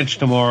Radio Ranch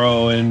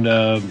tomorrow and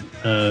the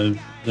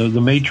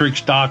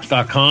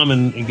matrixdocs.com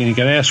and you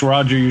can ask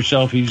Roger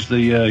yourself. He's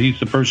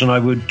the person I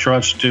would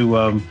trust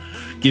to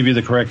give you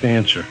the correct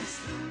answer.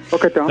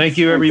 Okay, Tom. Thank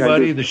you,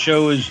 everybody. The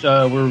show is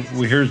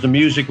here's the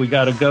music. We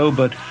got to go,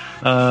 but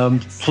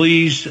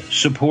please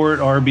support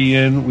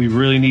RBN. We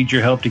really need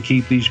your help to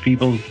keep these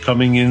people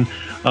coming in.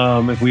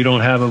 If we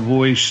don't have a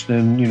voice,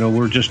 then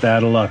we're just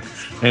out of luck.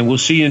 And we'll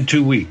see you in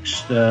 2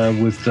 weeks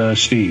with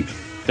Steve.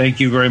 Thank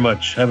you very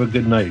much. Have a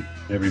good night,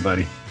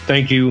 everybody.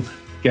 Thank you,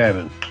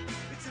 Gavin.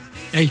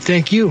 Hey,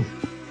 thank you. We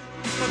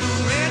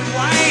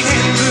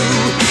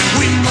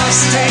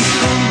must take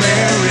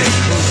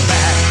America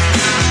back.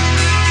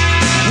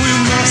 We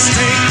must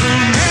take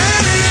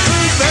America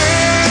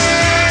back.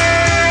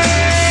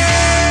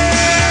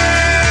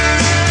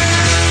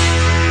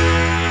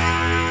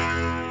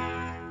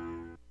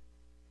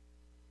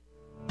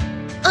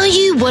 Are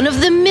you one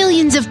of the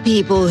millions of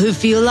people who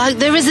feel like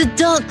there is a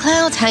dark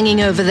cloud hanging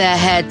over their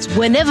heads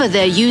whenever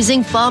they're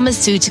using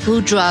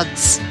pharmaceutical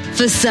drugs?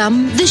 For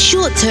some, the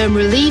short-term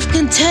relief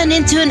can turn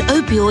into an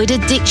opioid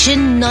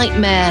addiction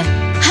nightmare.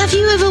 Have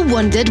you ever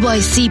wondered why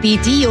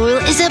CBD oil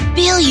is a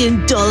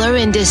billion-dollar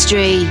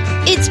industry?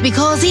 It's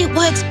because it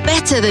works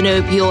better than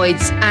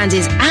opioids and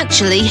is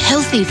actually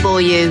healthy for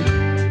you.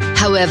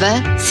 However,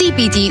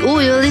 CBD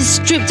oil is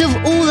stripped of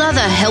all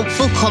other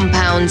helpful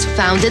compounds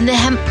found in the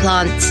hemp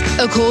plant.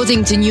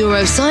 According to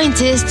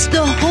neuroscientists,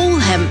 the whole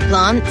hemp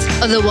plant,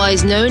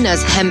 otherwise known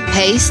as hemp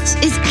paste,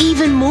 is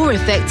even more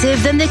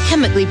effective than the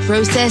chemically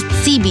processed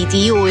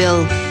CBD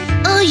oil.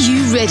 Are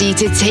you ready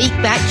to take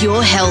back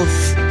your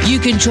health? You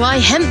can try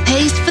hemp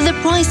paste for the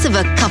price of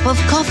a cup of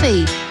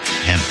coffee.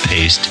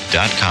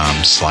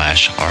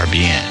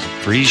 Hemppaste.com/RBN.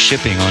 Free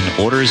shipping on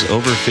orders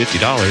over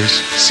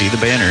 $50. See the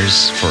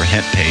banners for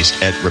hemp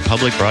paste at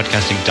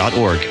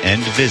republicbroadcasting.org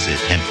and visit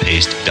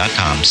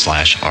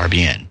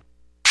hemppaste.com/RBN.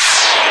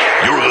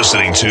 You're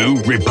listening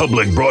to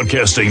Republic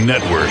Broadcasting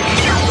Network,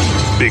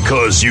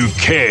 because you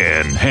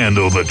can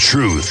handle the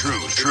truth.